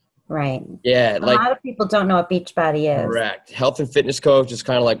coach. Right. Yeah. A lot of people don't know what Beachbody is. Correct. Health and fitness coach is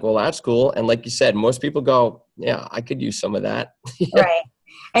kind of like, well, that's cool. And like you said, most people go, yeah, I could use some of that. Right.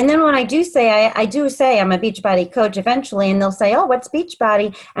 And then when I do say, I do say I'm a Beachbody coach eventually, and they'll say, oh, what's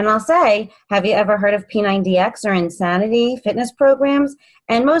Beachbody? And I'll say, have you ever heard of P90X or Insanity fitness programs?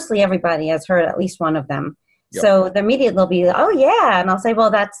 And mostly everybody has heard at least one of them. Yep. So the immediate they'll be, oh yeah. And I'll say,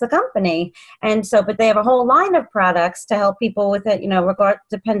 well, that's the company. And so, but they have a whole line of products to help people with it,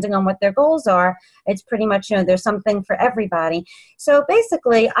 depending on what their goals are. It's pretty much, there's something for everybody. So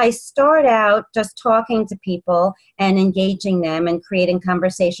basically I start out just talking to people and engaging them and creating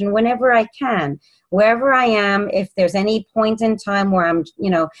conversation whenever I can. Wherever I am, if there's any point in time where I'm,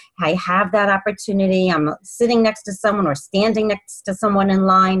 I have that opportunity, I'm sitting next to someone or standing next to someone in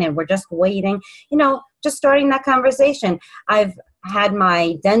line and we're just waiting, just starting that conversation. I've had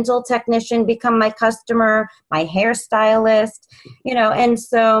my dental technician become my customer, my hairstylist, and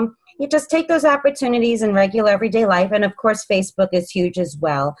so you just take those opportunities in regular everyday life. And of course, Facebook is huge as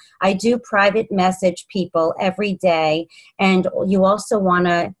well. I do private message people every day. And you also want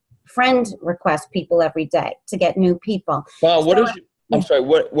to friend request people every day to get new people. Well,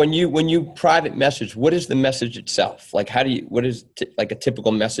 when you private message, what is the message itself? Like, what is like a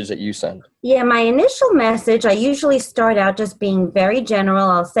typical message that you send? Yeah, my initial message, I usually start out just being very general.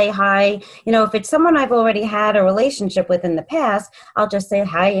 I'll say hi. If it's someone I've already had a relationship with in the past, I'll just say,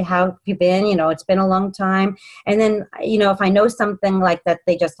 hi, how have you been? It's been a long time. And then, if I know something like that,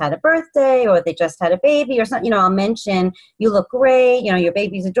 they just had a birthday or they just had a baby or something, I'll mention, you look great, your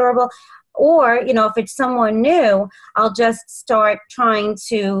baby's adorable. Or, if it's someone new, I'll just start trying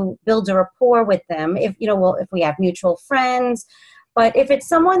to build a rapport with them if we have mutual friends. But if it's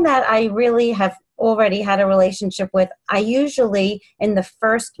someone that I really have already had a relationship with, I usually in the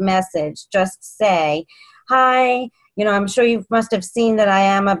first message just say, hi, I'm sure you must have seen that I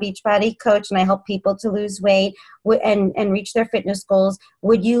am a Beachbody coach and I help people to lose weight and reach their fitness goals.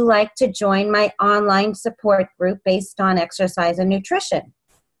 Would you like to join my online support group based on exercise and nutrition?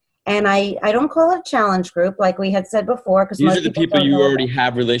 And I don't call it a challenge group like we had said before. Because these are the people you already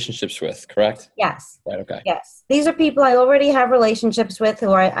have relationships with, correct? Yes. Right, okay. Yes. These are people I already have relationships with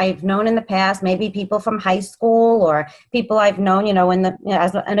who I've known in the past, maybe people from high school or people I've known,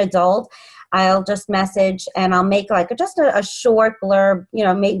 as an adult. I'll just message and I'll make just a short blurb,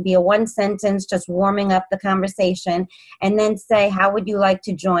 maybe a one sentence, just warming up the conversation, and then say, how would you like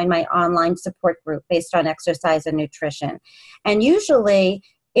to join my online support group based on exercise and nutrition? And usually,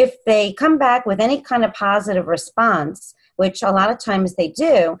 if they come back with any kind of positive response, which a lot of times they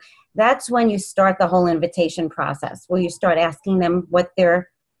do, that's when you start the whole invitation process, where you start asking them what their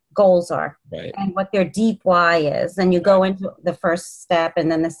goals are, right, and what their deep why is. And you go into the first step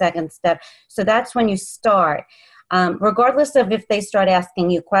and then the second step. So that's when you start. Regardless of if they start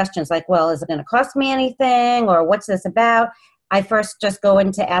asking you questions like, well, is it going to cost me anything? Or what's this about? I first just go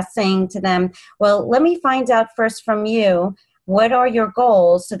into saying to them, well, let me find out first from you, what are your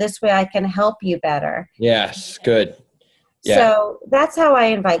goals? So this way I can help you better. Yes, good. Yeah. So that's how I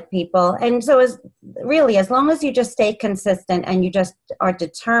invite people. And so as long as you just stay consistent and you just are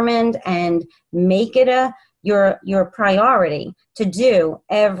determined and make it your priority to do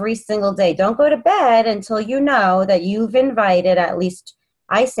every single day. Don't go to bed until you know that you've invited at least,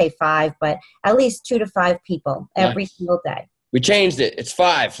 I say 5, but at least 2 to 5 people every single day. We changed it. It's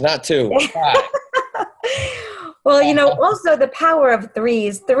 5, not 2. 5. Well, also the power of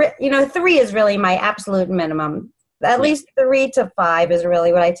threes. 3 is really my absolute minimum. At least 3 to 5 is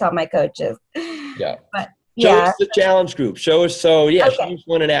really what I tell my coaches. Yeah. But show us the challenge group. Show us. Okay. Show us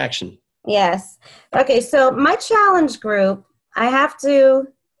one in action. Yes. Okay. So my challenge group, I have to,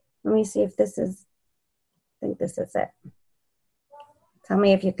 let me see if I think this is it. Tell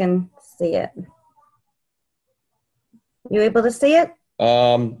me if you can see it. You able to see it?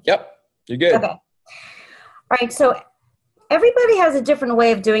 Yep. You're good. Okay. All right, so everybody has a different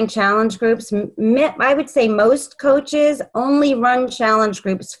way of doing challenge groups. I would say most coaches only run challenge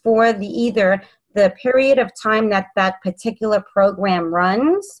groups for either the period of time that particular program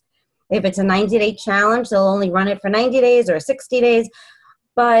runs. If it's a 90-day challenge, they'll only run it for 90 days or 60 days.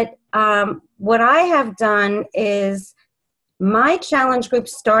 But what I have done is my challenge group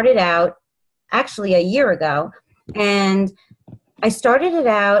started out actually a year ago, and I started it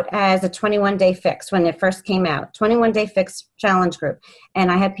out as a 21-day fix when it first came out, 21-day fix challenge group.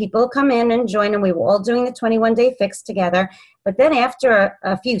 And I had people come in and join, and we were all doing the 21-day fix together. But then after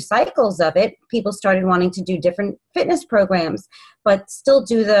a few cycles of it, people started wanting to do different fitness programs, but still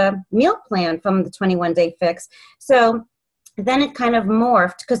do the meal plan from the 21-day fix. So then it kind of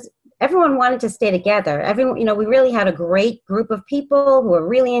morphed because everyone wanted to stay together. Everyone, we really had a great group of people who were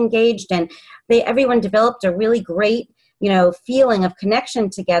really engaged, and everyone developed a really great feeling of connection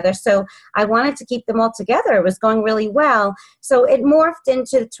together. So I wanted to keep them all together. It was going really well. So it morphed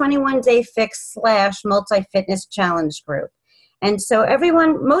into the 21-day fix / multi-fitness challenge group. And so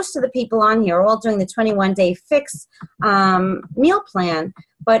most of the people on here are all doing the 21-day fix meal plan,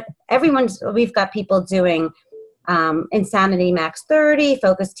 but we've got people doing Insanity Max 30,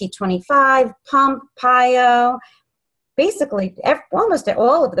 Focus T25, Pump, PIO, basically almost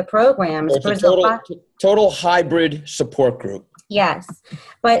all of the programs. So it's a total hybrid support group. Yes,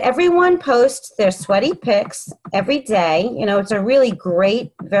 but everyone posts their sweaty pics every day. It's a really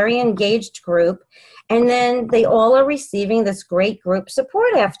great, very engaged group. And then they all are receiving this great group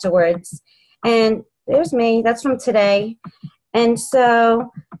support afterwards. And there's me, that's from today. And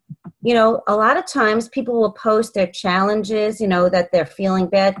so, a lot of times people will post their challenges, that they're feeling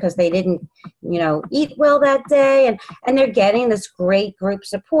bad because they didn't, eat well that day. And they're getting this great group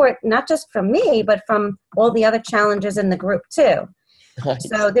support, not just from me, but from all the other challenges in the group too. Nice.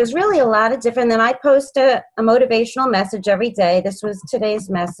 So there's really a lot of different, then I post a motivational message every day. This was today's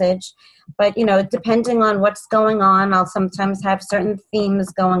message, but depending on what's going on, I'll sometimes have certain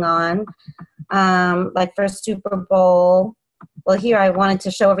themes going on, like for Super Bowl. Well, here I wanted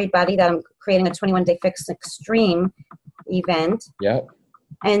to show everybody that I'm creating a 21-day fix extreme event. Yep.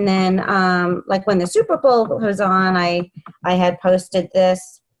 And then like when the Super Bowl was on, I had posted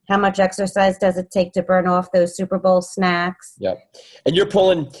this. How much exercise does it take to burn off those Super Bowl snacks? Yep. And you're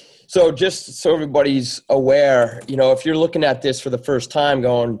pulling, so just so everybody's aware, if you're looking at this for the first time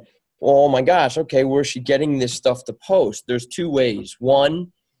going, oh my gosh, okay, where's she getting this stuff to post? There's two ways.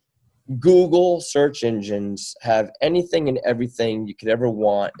 One, Google search engines have anything and everything you could ever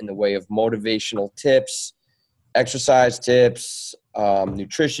want in the way of motivational tips, exercise tips,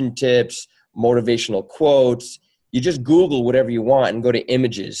 nutrition tips, motivational quotes. You just Google whatever you want and go to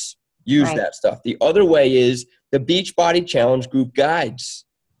images. Use that stuff. The other way is the Beachbody Challenge Group guides.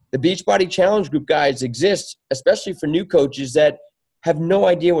 The Beachbody Challenge Group guides exist, especially for new coaches that have no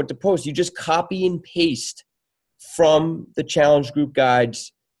idea what to post. You just copy and paste from the challenge group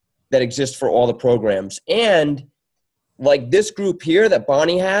guides that exist for all the programs. And like this group here that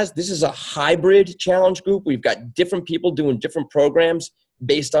Bonnie has, this is a hybrid challenge group. We've got different people doing different programs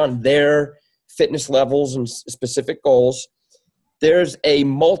based on their fitness levels and specific goals. There's a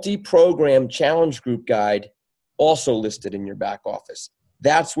multi-program challenge group guide also listed in your back office.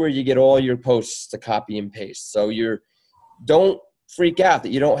 That's where you get all your posts to copy and paste. So don't freak out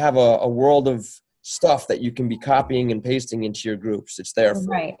that you don't have a world of stuff that you can be copying and pasting into your groups. It's there for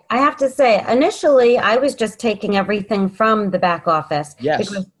right. I have to say, initially, I was just taking everything from the back office. Yes.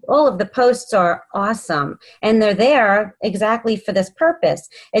 Because all of the posts are awesome, and they're there exactly for this purpose.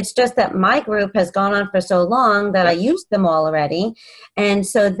 It's just that my group has gone on for so long that I used them all already. And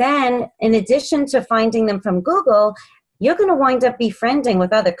so then, in addition to finding them from Google, you're going to wind up befriending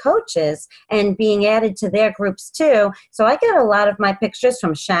with other coaches and being added to their groups too. So I get a lot of my pictures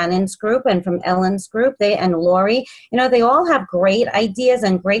from Shannon's group and from Ellen's group, and Lori. They all have great ideas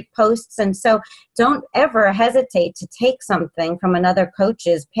and great posts. And so don't ever hesitate to take something from another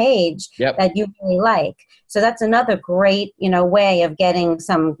coach's page that you really like. So that's another great, way of getting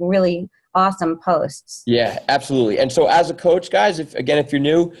some really awesome posts. Yeah, absolutely. And so as a coach, guys, if you're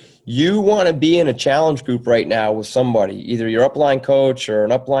new, you want to be in a challenge group right now with somebody, either your upline coach or an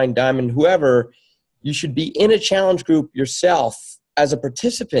upline diamond, whoever. You should be in a challenge group yourself as a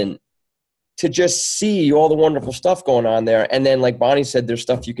participant to just see all the wonderful stuff going on there. And then, like Bonnie said, there's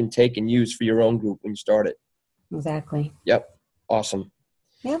stuff you can take and use for your own group when you start it. Exactly. Yep. Awesome.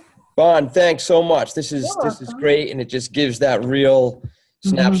 Yep. Bon, thanks so much. This is great, and it just gives that real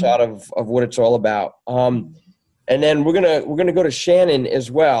snapshot of what it's all about. And then we're gonna go to Shannon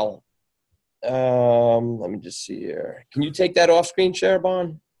as well. Let me just see here. Can you take that off screen share,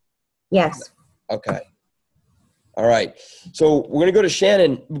 Bon? Yes. Okay. All right. So we're gonna go to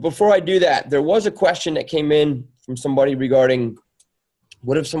Shannon. Before I do that, there was a question that came in from somebody regarding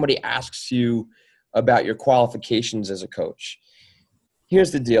what if somebody asks you about your qualifications as a coach?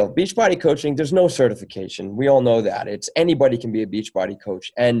 Here's the deal. Beachbody coaching, there's no certification. We all know that. It's anybody can be a Beachbody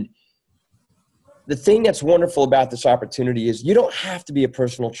coach. And the thing that's wonderful about this opportunity is you don't have to be a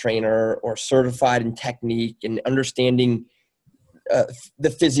personal trainer or certified in technique and understanding the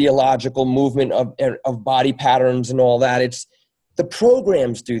physiological movement of body patterns and all that. It's the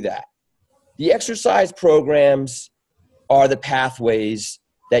programs do that. The exercise programs are the pathways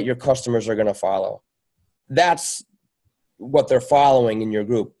that your customers are going to follow. That's what they're following in your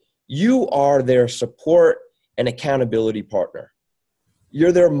group. You are their support and accountability partner.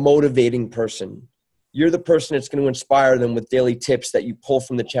 You're their motivating person. You're the person that's going to inspire them with daily tips that you pull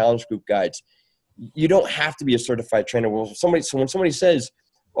from the challenge group guides. you don't have to be a certified trainer. Well, so when somebody says,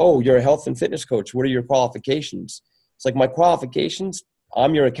 oh, you're a health and fitness coach, what are your qualifications? It's like, my qualifications,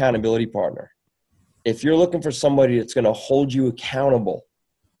 I'm your accountability partner. If you're looking for somebody that's going to hold you accountable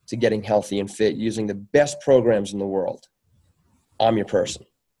to getting healthy and fit using the best programs in the world, I'm your person.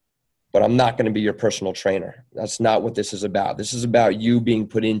 But I'm not going to be your personal trainer. That's not what this is about. This is about you being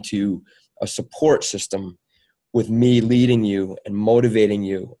put into a support system with me leading you and motivating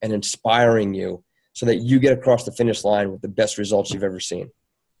you and inspiring you so that you get across the finish line with the best results you've ever seen.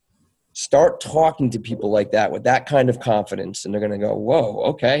 Start talking to people like that with that kind of confidence, and they're going to go, whoa,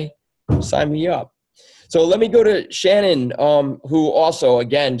 okay, sign me up. So let me go to Shannon, who also,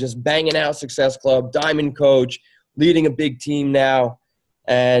 again, just banging out Success Club, Diamond Coach, leading a big team now,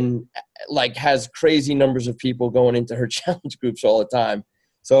 and like has crazy numbers of people going into her challenge groups all the time.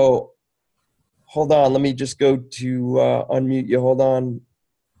 So hold on, let me just go to unmute you. Hold on,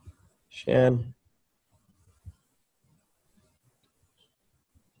 Shan.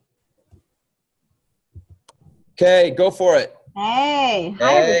 Okay, go for it. Hey,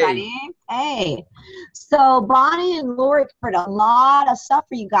 hi everybody. Hey. So Bonnie and Lori covered a lot of stuff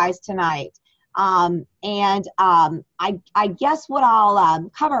for you guys tonight. I guess what I'll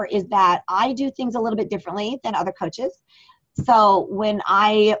cover is that I do things a little bit differently than other coaches. So when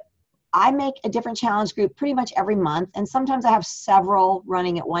I make a different challenge group pretty much every month, and sometimes I have several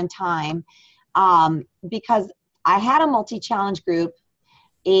running at one time, because I had a multi-challenge group,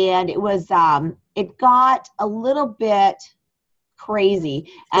 and it was it got a little bit crazy,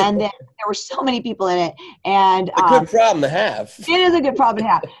 and then there were so many people in it, and a good problem to have. It is a good problem to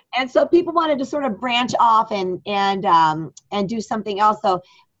have, and so people wanted to sort of branch off and do something else. So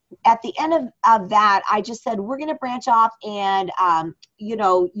at the end of that, I just said, we're going to branch off, and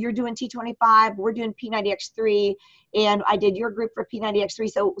you're doing T25, we're doing P90X3, and I did your group for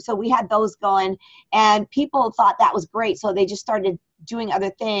P90X3. So we had those going, and people thought that was great, so they just started doing other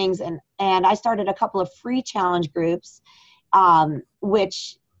things, and I started a couple of free challenge groups,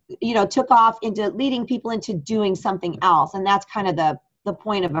 which took off into leading people into doing something else. And that's kind of the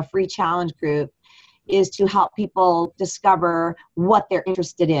point of a free challenge group, is to help people discover what they're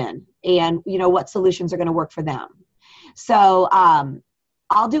interested in and what solutions are going to work for them. So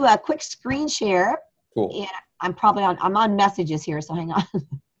I'll do a quick screen share. Cool. And I'm on messages here, so hang on.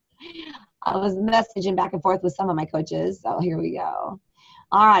 I was messaging back and forth with some of my coaches, so here we go.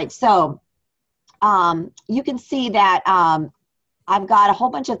 All right, so you can see that I've got a whole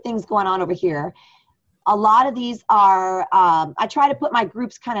bunch of things going on over here. A lot of these are, I try to put my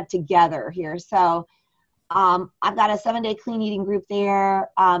groups kind of together here. So I've got a 7-day clean eating group there.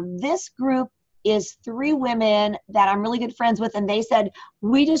 This group is 3 women that I'm really good friends with, and they said,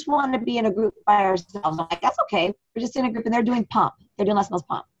 we just want to be in a group by ourselves. I'm like, that's okay. We're just in a group, and they're doing pump. They're doing Les Mills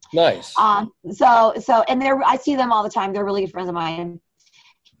pump. Nice. And I see them all the time. They're really good friends of mine.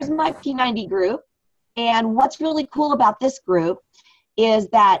 Here's my P90 group. And what's really cool about this group is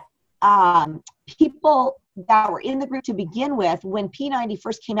that people that were in the group to begin with, when P90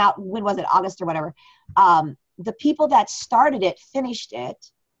 first came out, when was it, August or whatever, the people that started it finished it.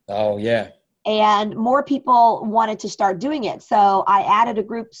 Oh, yeah. And more people wanted to start doing it. So I added a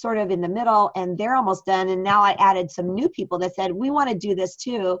group sort of in the middle, and they're almost done. And now I added some new people that said, we want to do this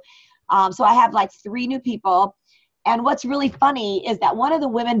too. So I have like 3 new people. And what's really funny is that one of the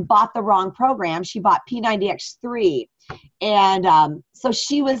women bought the wrong program. She bought P90X3. And so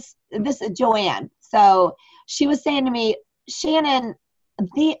this is Joanne. So she was saying to me, Shannon,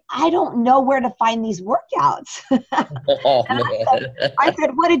 I don't know where to find these workouts. Oh, I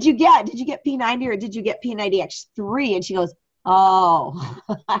said, what did you get? Did you get P90 or did you get P90X3? And she goes, oh.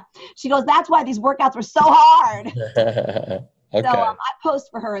 She goes, that's why these workouts were so hard. Okay. So I post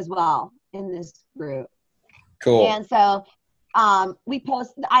for her as well in this group. Cool. And so we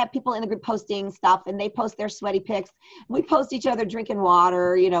post, I have people in the group posting stuff, and they post their sweaty pics. We post each other drinking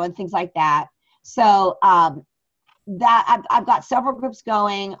water, and things like that. So that I've got several groups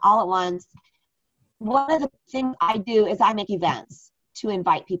going all at once. One of the things I do is I make events to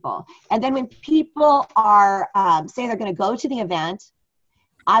invite people. And then when people are, say they're going to go to the event,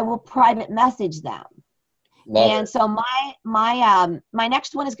 I will private message them. So my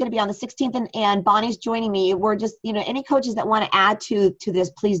next one is going to be on the 16th, and Bonnie's joining me. We're just, any coaches that want to add to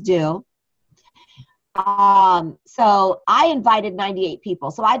this, please do. So I invited 98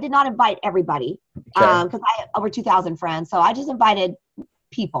 people. So I did not invite everybody, because I have over 2,000 friends. So I just invited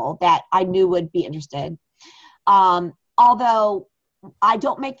people that I knew would be interested. Although I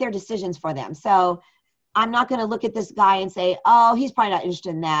don't make their decisions for them. So I'm not going to look at this guy and say, oh, he's probably not interested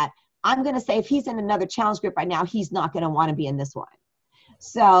in that. I'm going to say, if he's in another challenge group right now, he's not going to want to be in this one.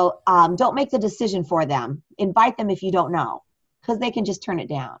 So don't make the decision for them. Invite them if you don't know, because they can just turn it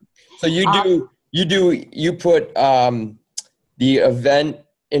down. So you put the event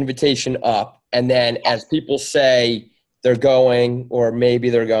invitation up, and then as people say they're going, or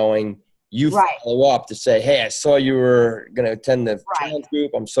maybe they're going, you follow up to say, hey, I saw you were going to attend the challenge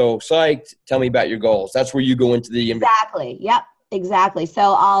group. I'm so psyched. Tell me about your goals. That's where you go into the invitation. Exactly. Yep. Exactly.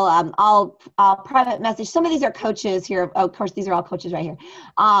 So I'll private message. Some of these are coaches here. Oh, of course, these are all coaches right here.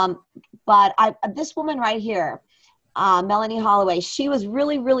 But this woman right here, Melanie Holloway, she was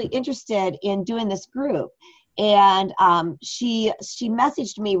really, really interested in doing this group. And she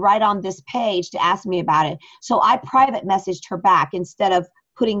messaged me right on this page to ask me about it. So I private messaged her back instead of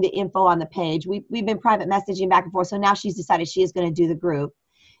putting the info on the page. We've been private messaging back and forth. So now she's decided she is going to do the group.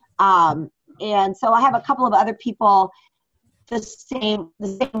 And so I have a couple of other people the same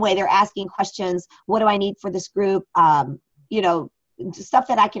way. They're asking questions. What do I need for this group? Stuff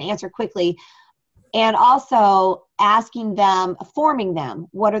that I can answer quickly. And also asking them, forming them.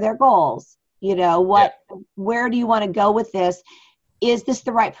 What are their goals? Where do you want to go with this? Is this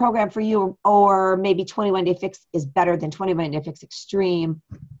the right program for you? Or maybe 21 Day Fix is better than 21 Day Fix Extreme.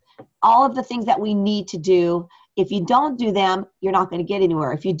 All of the things that we need to do. If you don't do them, you're not going to get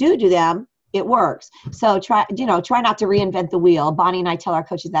anywhere. If you do them, it works. So try not to reinvent the wheel. Bonnie and I tell our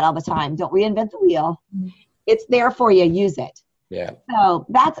coaches that all the time. Don't reinvent the wheel. It's there for you. Use it. Yeah. So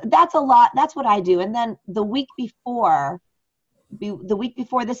that's a lot. That's what I do. And then the week before,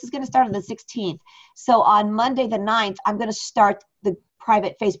 this is going to start on the 16th. So on Monday the 9th, I'm going to start the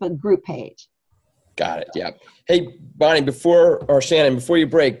private Facebook group page. Got it. Yeah. Hey, Bonnie, Shannon, before you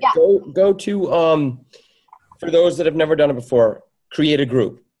break, go to, for those that have never done it before, create a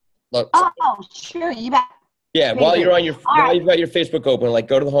group. Look, oh, sure. You bet. Yeah. While you've got your Facebook open,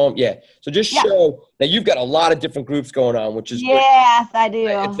 go to the home. Yeah. So just show that you've got a lot of different groups going on, which is yes, I do.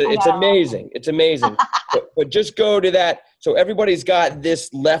 It's amazing. It's amazing. but just go to that. So everybody's got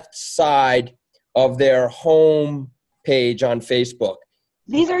this left side of their home page on Facebook.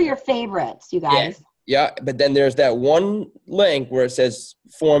 These are your favorites, you guys. Yeah. But then there's that one link where it says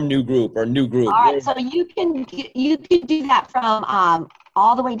form new group or new group. All right. So you can do that from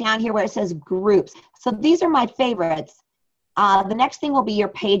all the way down here where it says groups. So these are my favorites. The next thing will be your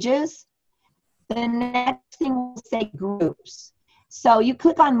pages. The next thing will say groups. So you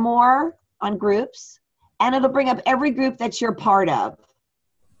click on more on groups, and it'll bring up every group that you're part of.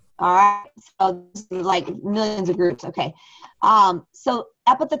 All right. So this is like millions of groups. Okay. So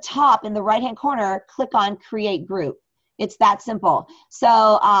up at the top in the right-hand corner, click on create group. It's that simple.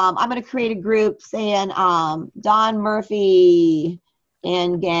 So I'm going to create a group saying Don Murphy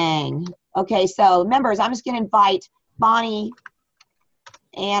and gang. Okay. So members, I'm just going to invite Bonnie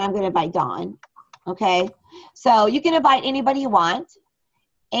and I'm going to invite Don. Okay. So you can invite anybody you want.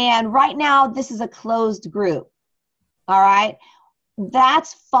 And right now, this is a closed group. All right.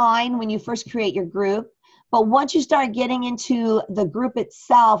 That's fine when you first create your group. But once you start getting into the group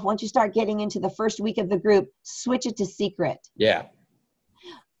itself, once you start getting into the first week of the group, switch it to secret. Yeah.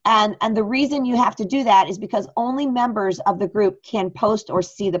 And the reason you have to do that is because only members of the group can post or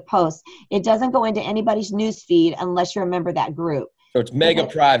see the post. It doesn't go into anybody's news feed unless you're a member of that group. So it's mega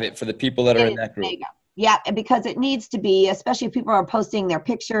private for the people that are in that group. Mega. Yeah, because it needs to be, especially if people are posting their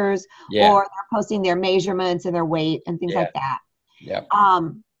pictures or they're posting their measurements and their weight and things like that. Yeah.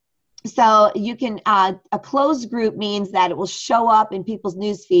 So you can, a closed group means that it will show up in people's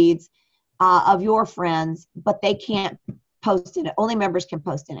news feeds of your friends, but they can't post in it. Only members can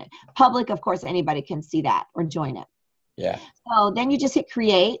post in it. Public, of course, anybody can see that or join it. Yeah. So then you just hit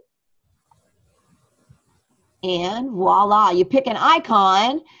create. And voila, you pick an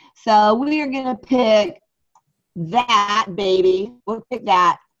icon. So we are going to pick that, baby. We'll pick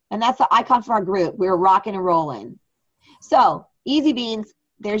that. And that's the icon for our group. We're rocking and rolling. So easy beans.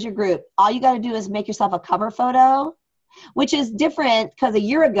 There's your group. All you got to do is make yourself a cover photo, which is different because a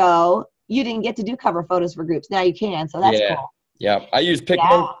year ago, you didn't get to do cover photos for groups. Now you can. So that's cool. Yeah. I use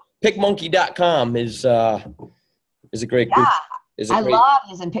pickmonkey.com is a great group. I love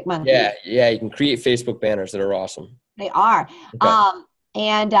using PicMonkey. Yeah. You can create Facebook banners that are awesome. They are. Okay.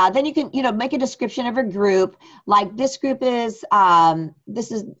 And then you can, make a description of a group. Like this group is,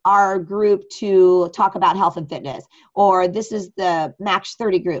 this is our group to talk about health and fitness, or this is the Max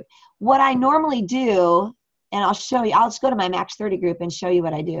 30 group. What I normally do, and I'll show you, I'll just go to my Max 30 group and show you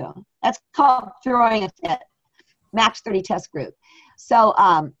what I do. That's called throwing a fit, Max 30 test group. So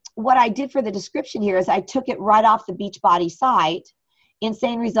what I did for the description here is I took it right off the Beachbody site.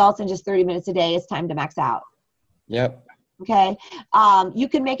 Insane results in just 30 minutes a day. It's time to max out. Yep. Okay. You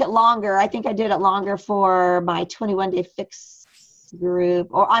can make it longer. I think I did it longer for my 21 Day Fix group,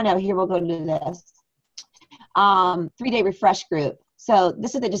 or I know, here we'll go to this. 3-day refresh group. So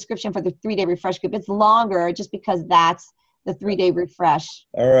this is the description for the 3-day refresh group. It's longer just because that's the 3-day refresh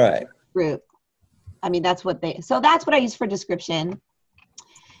All right. group. I mean, that's what that's what I use for description.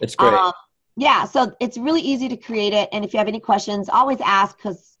 It's great. Yeah, so it's really easy to create it. And if you have any questions, always ask,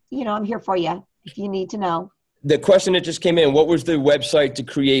 because, you know, I'm here for you if you need to know. The question that just came in, what was the website to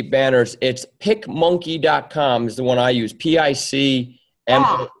create banners? It's picmonkey.com is the one I use.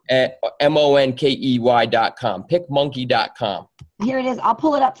 PICMONKEY.com. Picmonkey.com. Here it is. I'll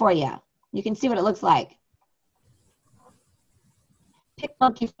pull it up for you. You can see what it looks like.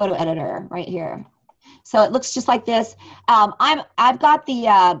 PicMonkey photo editor right here. So it looks just like this. I've got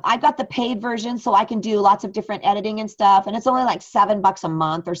the paid version, so I can do lots of different editing and stuff, and it's only like $7 a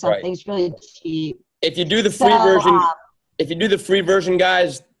month or something. Right. It's really cheap. If you do the free version,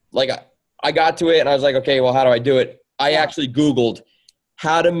 guys, like I got to it and I was like, okay, well, how do I do it? I actually Googled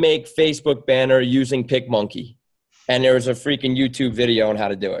how to make Facebook banner using PicMonkey, and there was a freaking YouTube video on how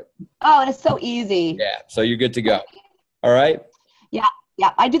to do it. Oh, and it's so easy. Yeah, so you're good to go. All right. Yeah.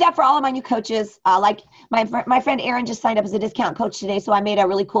 Yeah, I do that for all of my new coaches. Like my friend Erin just signed up as a discount coach today, so I made a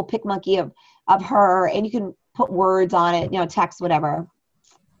really cool PicMonkey of her, and you can put words on it, you know, text, whatever.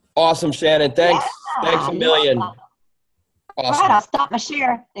 Awesome, Shannon. Thanks. Yeah, thanks a million. Awesome. All right, I'll stop my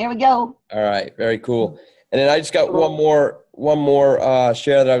share. There we go. All right, very cool. And then I just got one more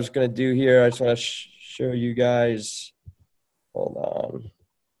share that I was going to do here. I just want to show you guys. Hold on.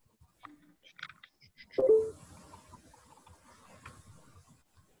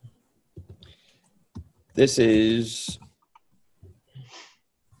 This is,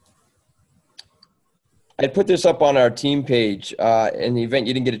 I put this up on our team page in the event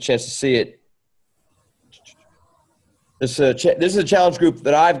you didn't get a chance to see it. This is a challenge group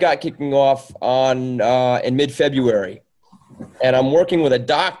that I've got kicking off on in mid-February, and I'm working with a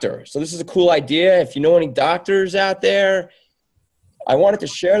doctor. So this is a cool idea. If you know any doctors out there, I wanted to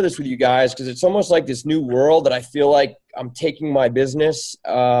share this with you guys because it's almost like this new world that I feel like I'm taking my business.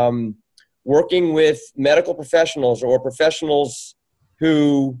 Working with medical professionals or professionals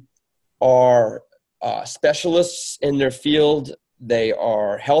who are specialists in their field. They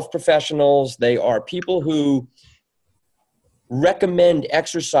are health professionals. They are people who recommend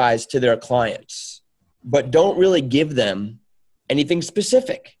exercise to their clients, but don't really give them anything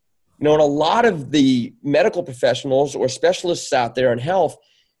specific. You know, and a lot of the medical professionals or specialists out there in health,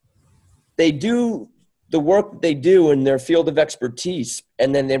 they do the work they do in their field of expertise,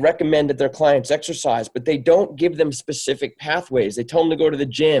 and then they recommend that their clients exercise, but they don't give them specific pathways. They tell them to go to the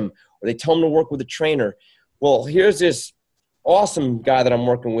gym, or they tell them to work with a trainer. Well, here's this awesome guy that I'm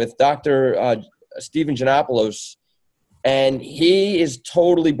working with, Dr. Stephen Giannopoulos, and he is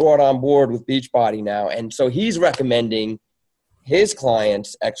totally brought on board with Beachbody now. And so he's recommending his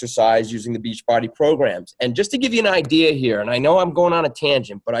clients exercise using the Beachbody programs. And just to give you an idea here, and I know I'm going on a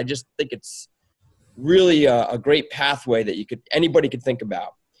tangent, but I just think it's really a great pathway that anybody could think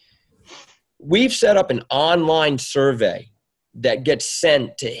about. We've set up an online survey that gets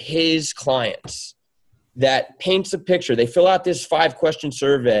sent to his clients that paints a picture. They fill out this 5-question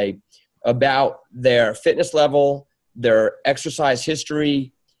survey about their fitness level, their exercise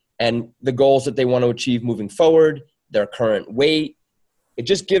history, and the goals that they want to achieve moving forward, their current weight. It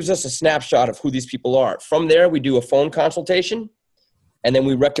just gives us a snapshot of who these people are. From there, we do a phone consultation, and then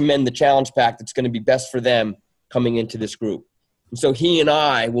we recommend the challenge pack that's going to be best for them coming into this group. And so he and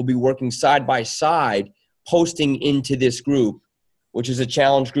I will be working side by side, posting into this group, which is a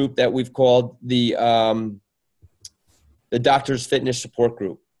challenge group that we've called the Doctors Fitness Support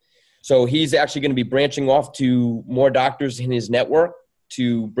Group. So he's actually going to be branching off to more doctors in his network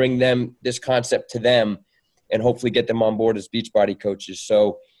to bring them this concept to them and hopefully get them on board as Beachbody coaches.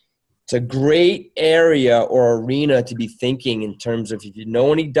 So it's a great area or arena to be thinking in terms of if you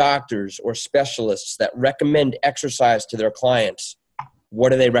know any doctors or specialists that recommend exercise to their clients,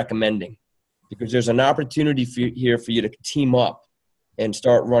 what are they recommending? Because there's an opportunity here for you to team up and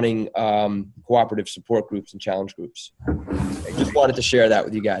start running cooperative support groups and challenge groups. I just wanted to share that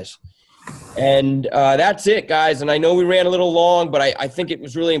with you guys. And that's it, guys. And I know we ran a little long, but I think it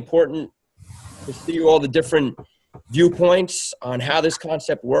was really important to see all the different viewpoints on how this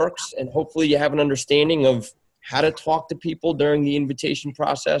concept works. And hopefully you have an understanding of how to talk to people during the invitation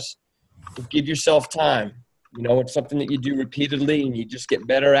process. But give yourself time. You know, it's something that you do repeatedly and you just get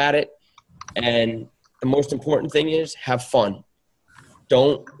better at it. And the most important thing is have fun.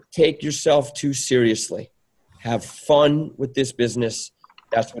 Don't take yourself too seriously. Have fun with this business.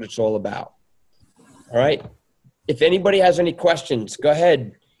 That's what it's all about. All right. If anybody has any questions, go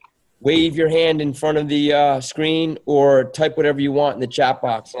ahead. wave your hand in front of the screen or type whatever you want in the chat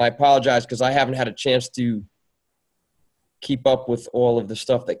box. And I apologize because I haven't had a chance to keep up with all of the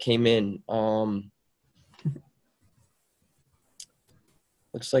stuff that came in.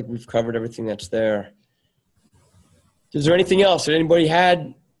 Looks like we've covered everything that's there. Is there anything else that anybody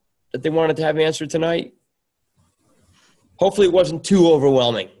had that they wanted to have answered tonight? Hopefully it wasn't too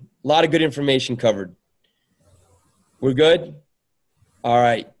overwhelming. A lot of good information covered. We're good? All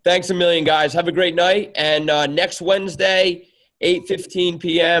right. Thanks a million, guys. Have a great night. And next Wednesday, 8:15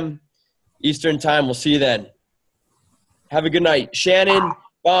 p.m. Eastern Time. We'll see you then. Have a good night. Shannon,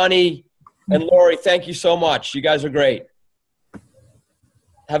 Bonnie, and Lori, thank you so much. You guys are great.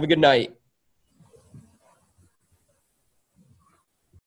 Have a good night.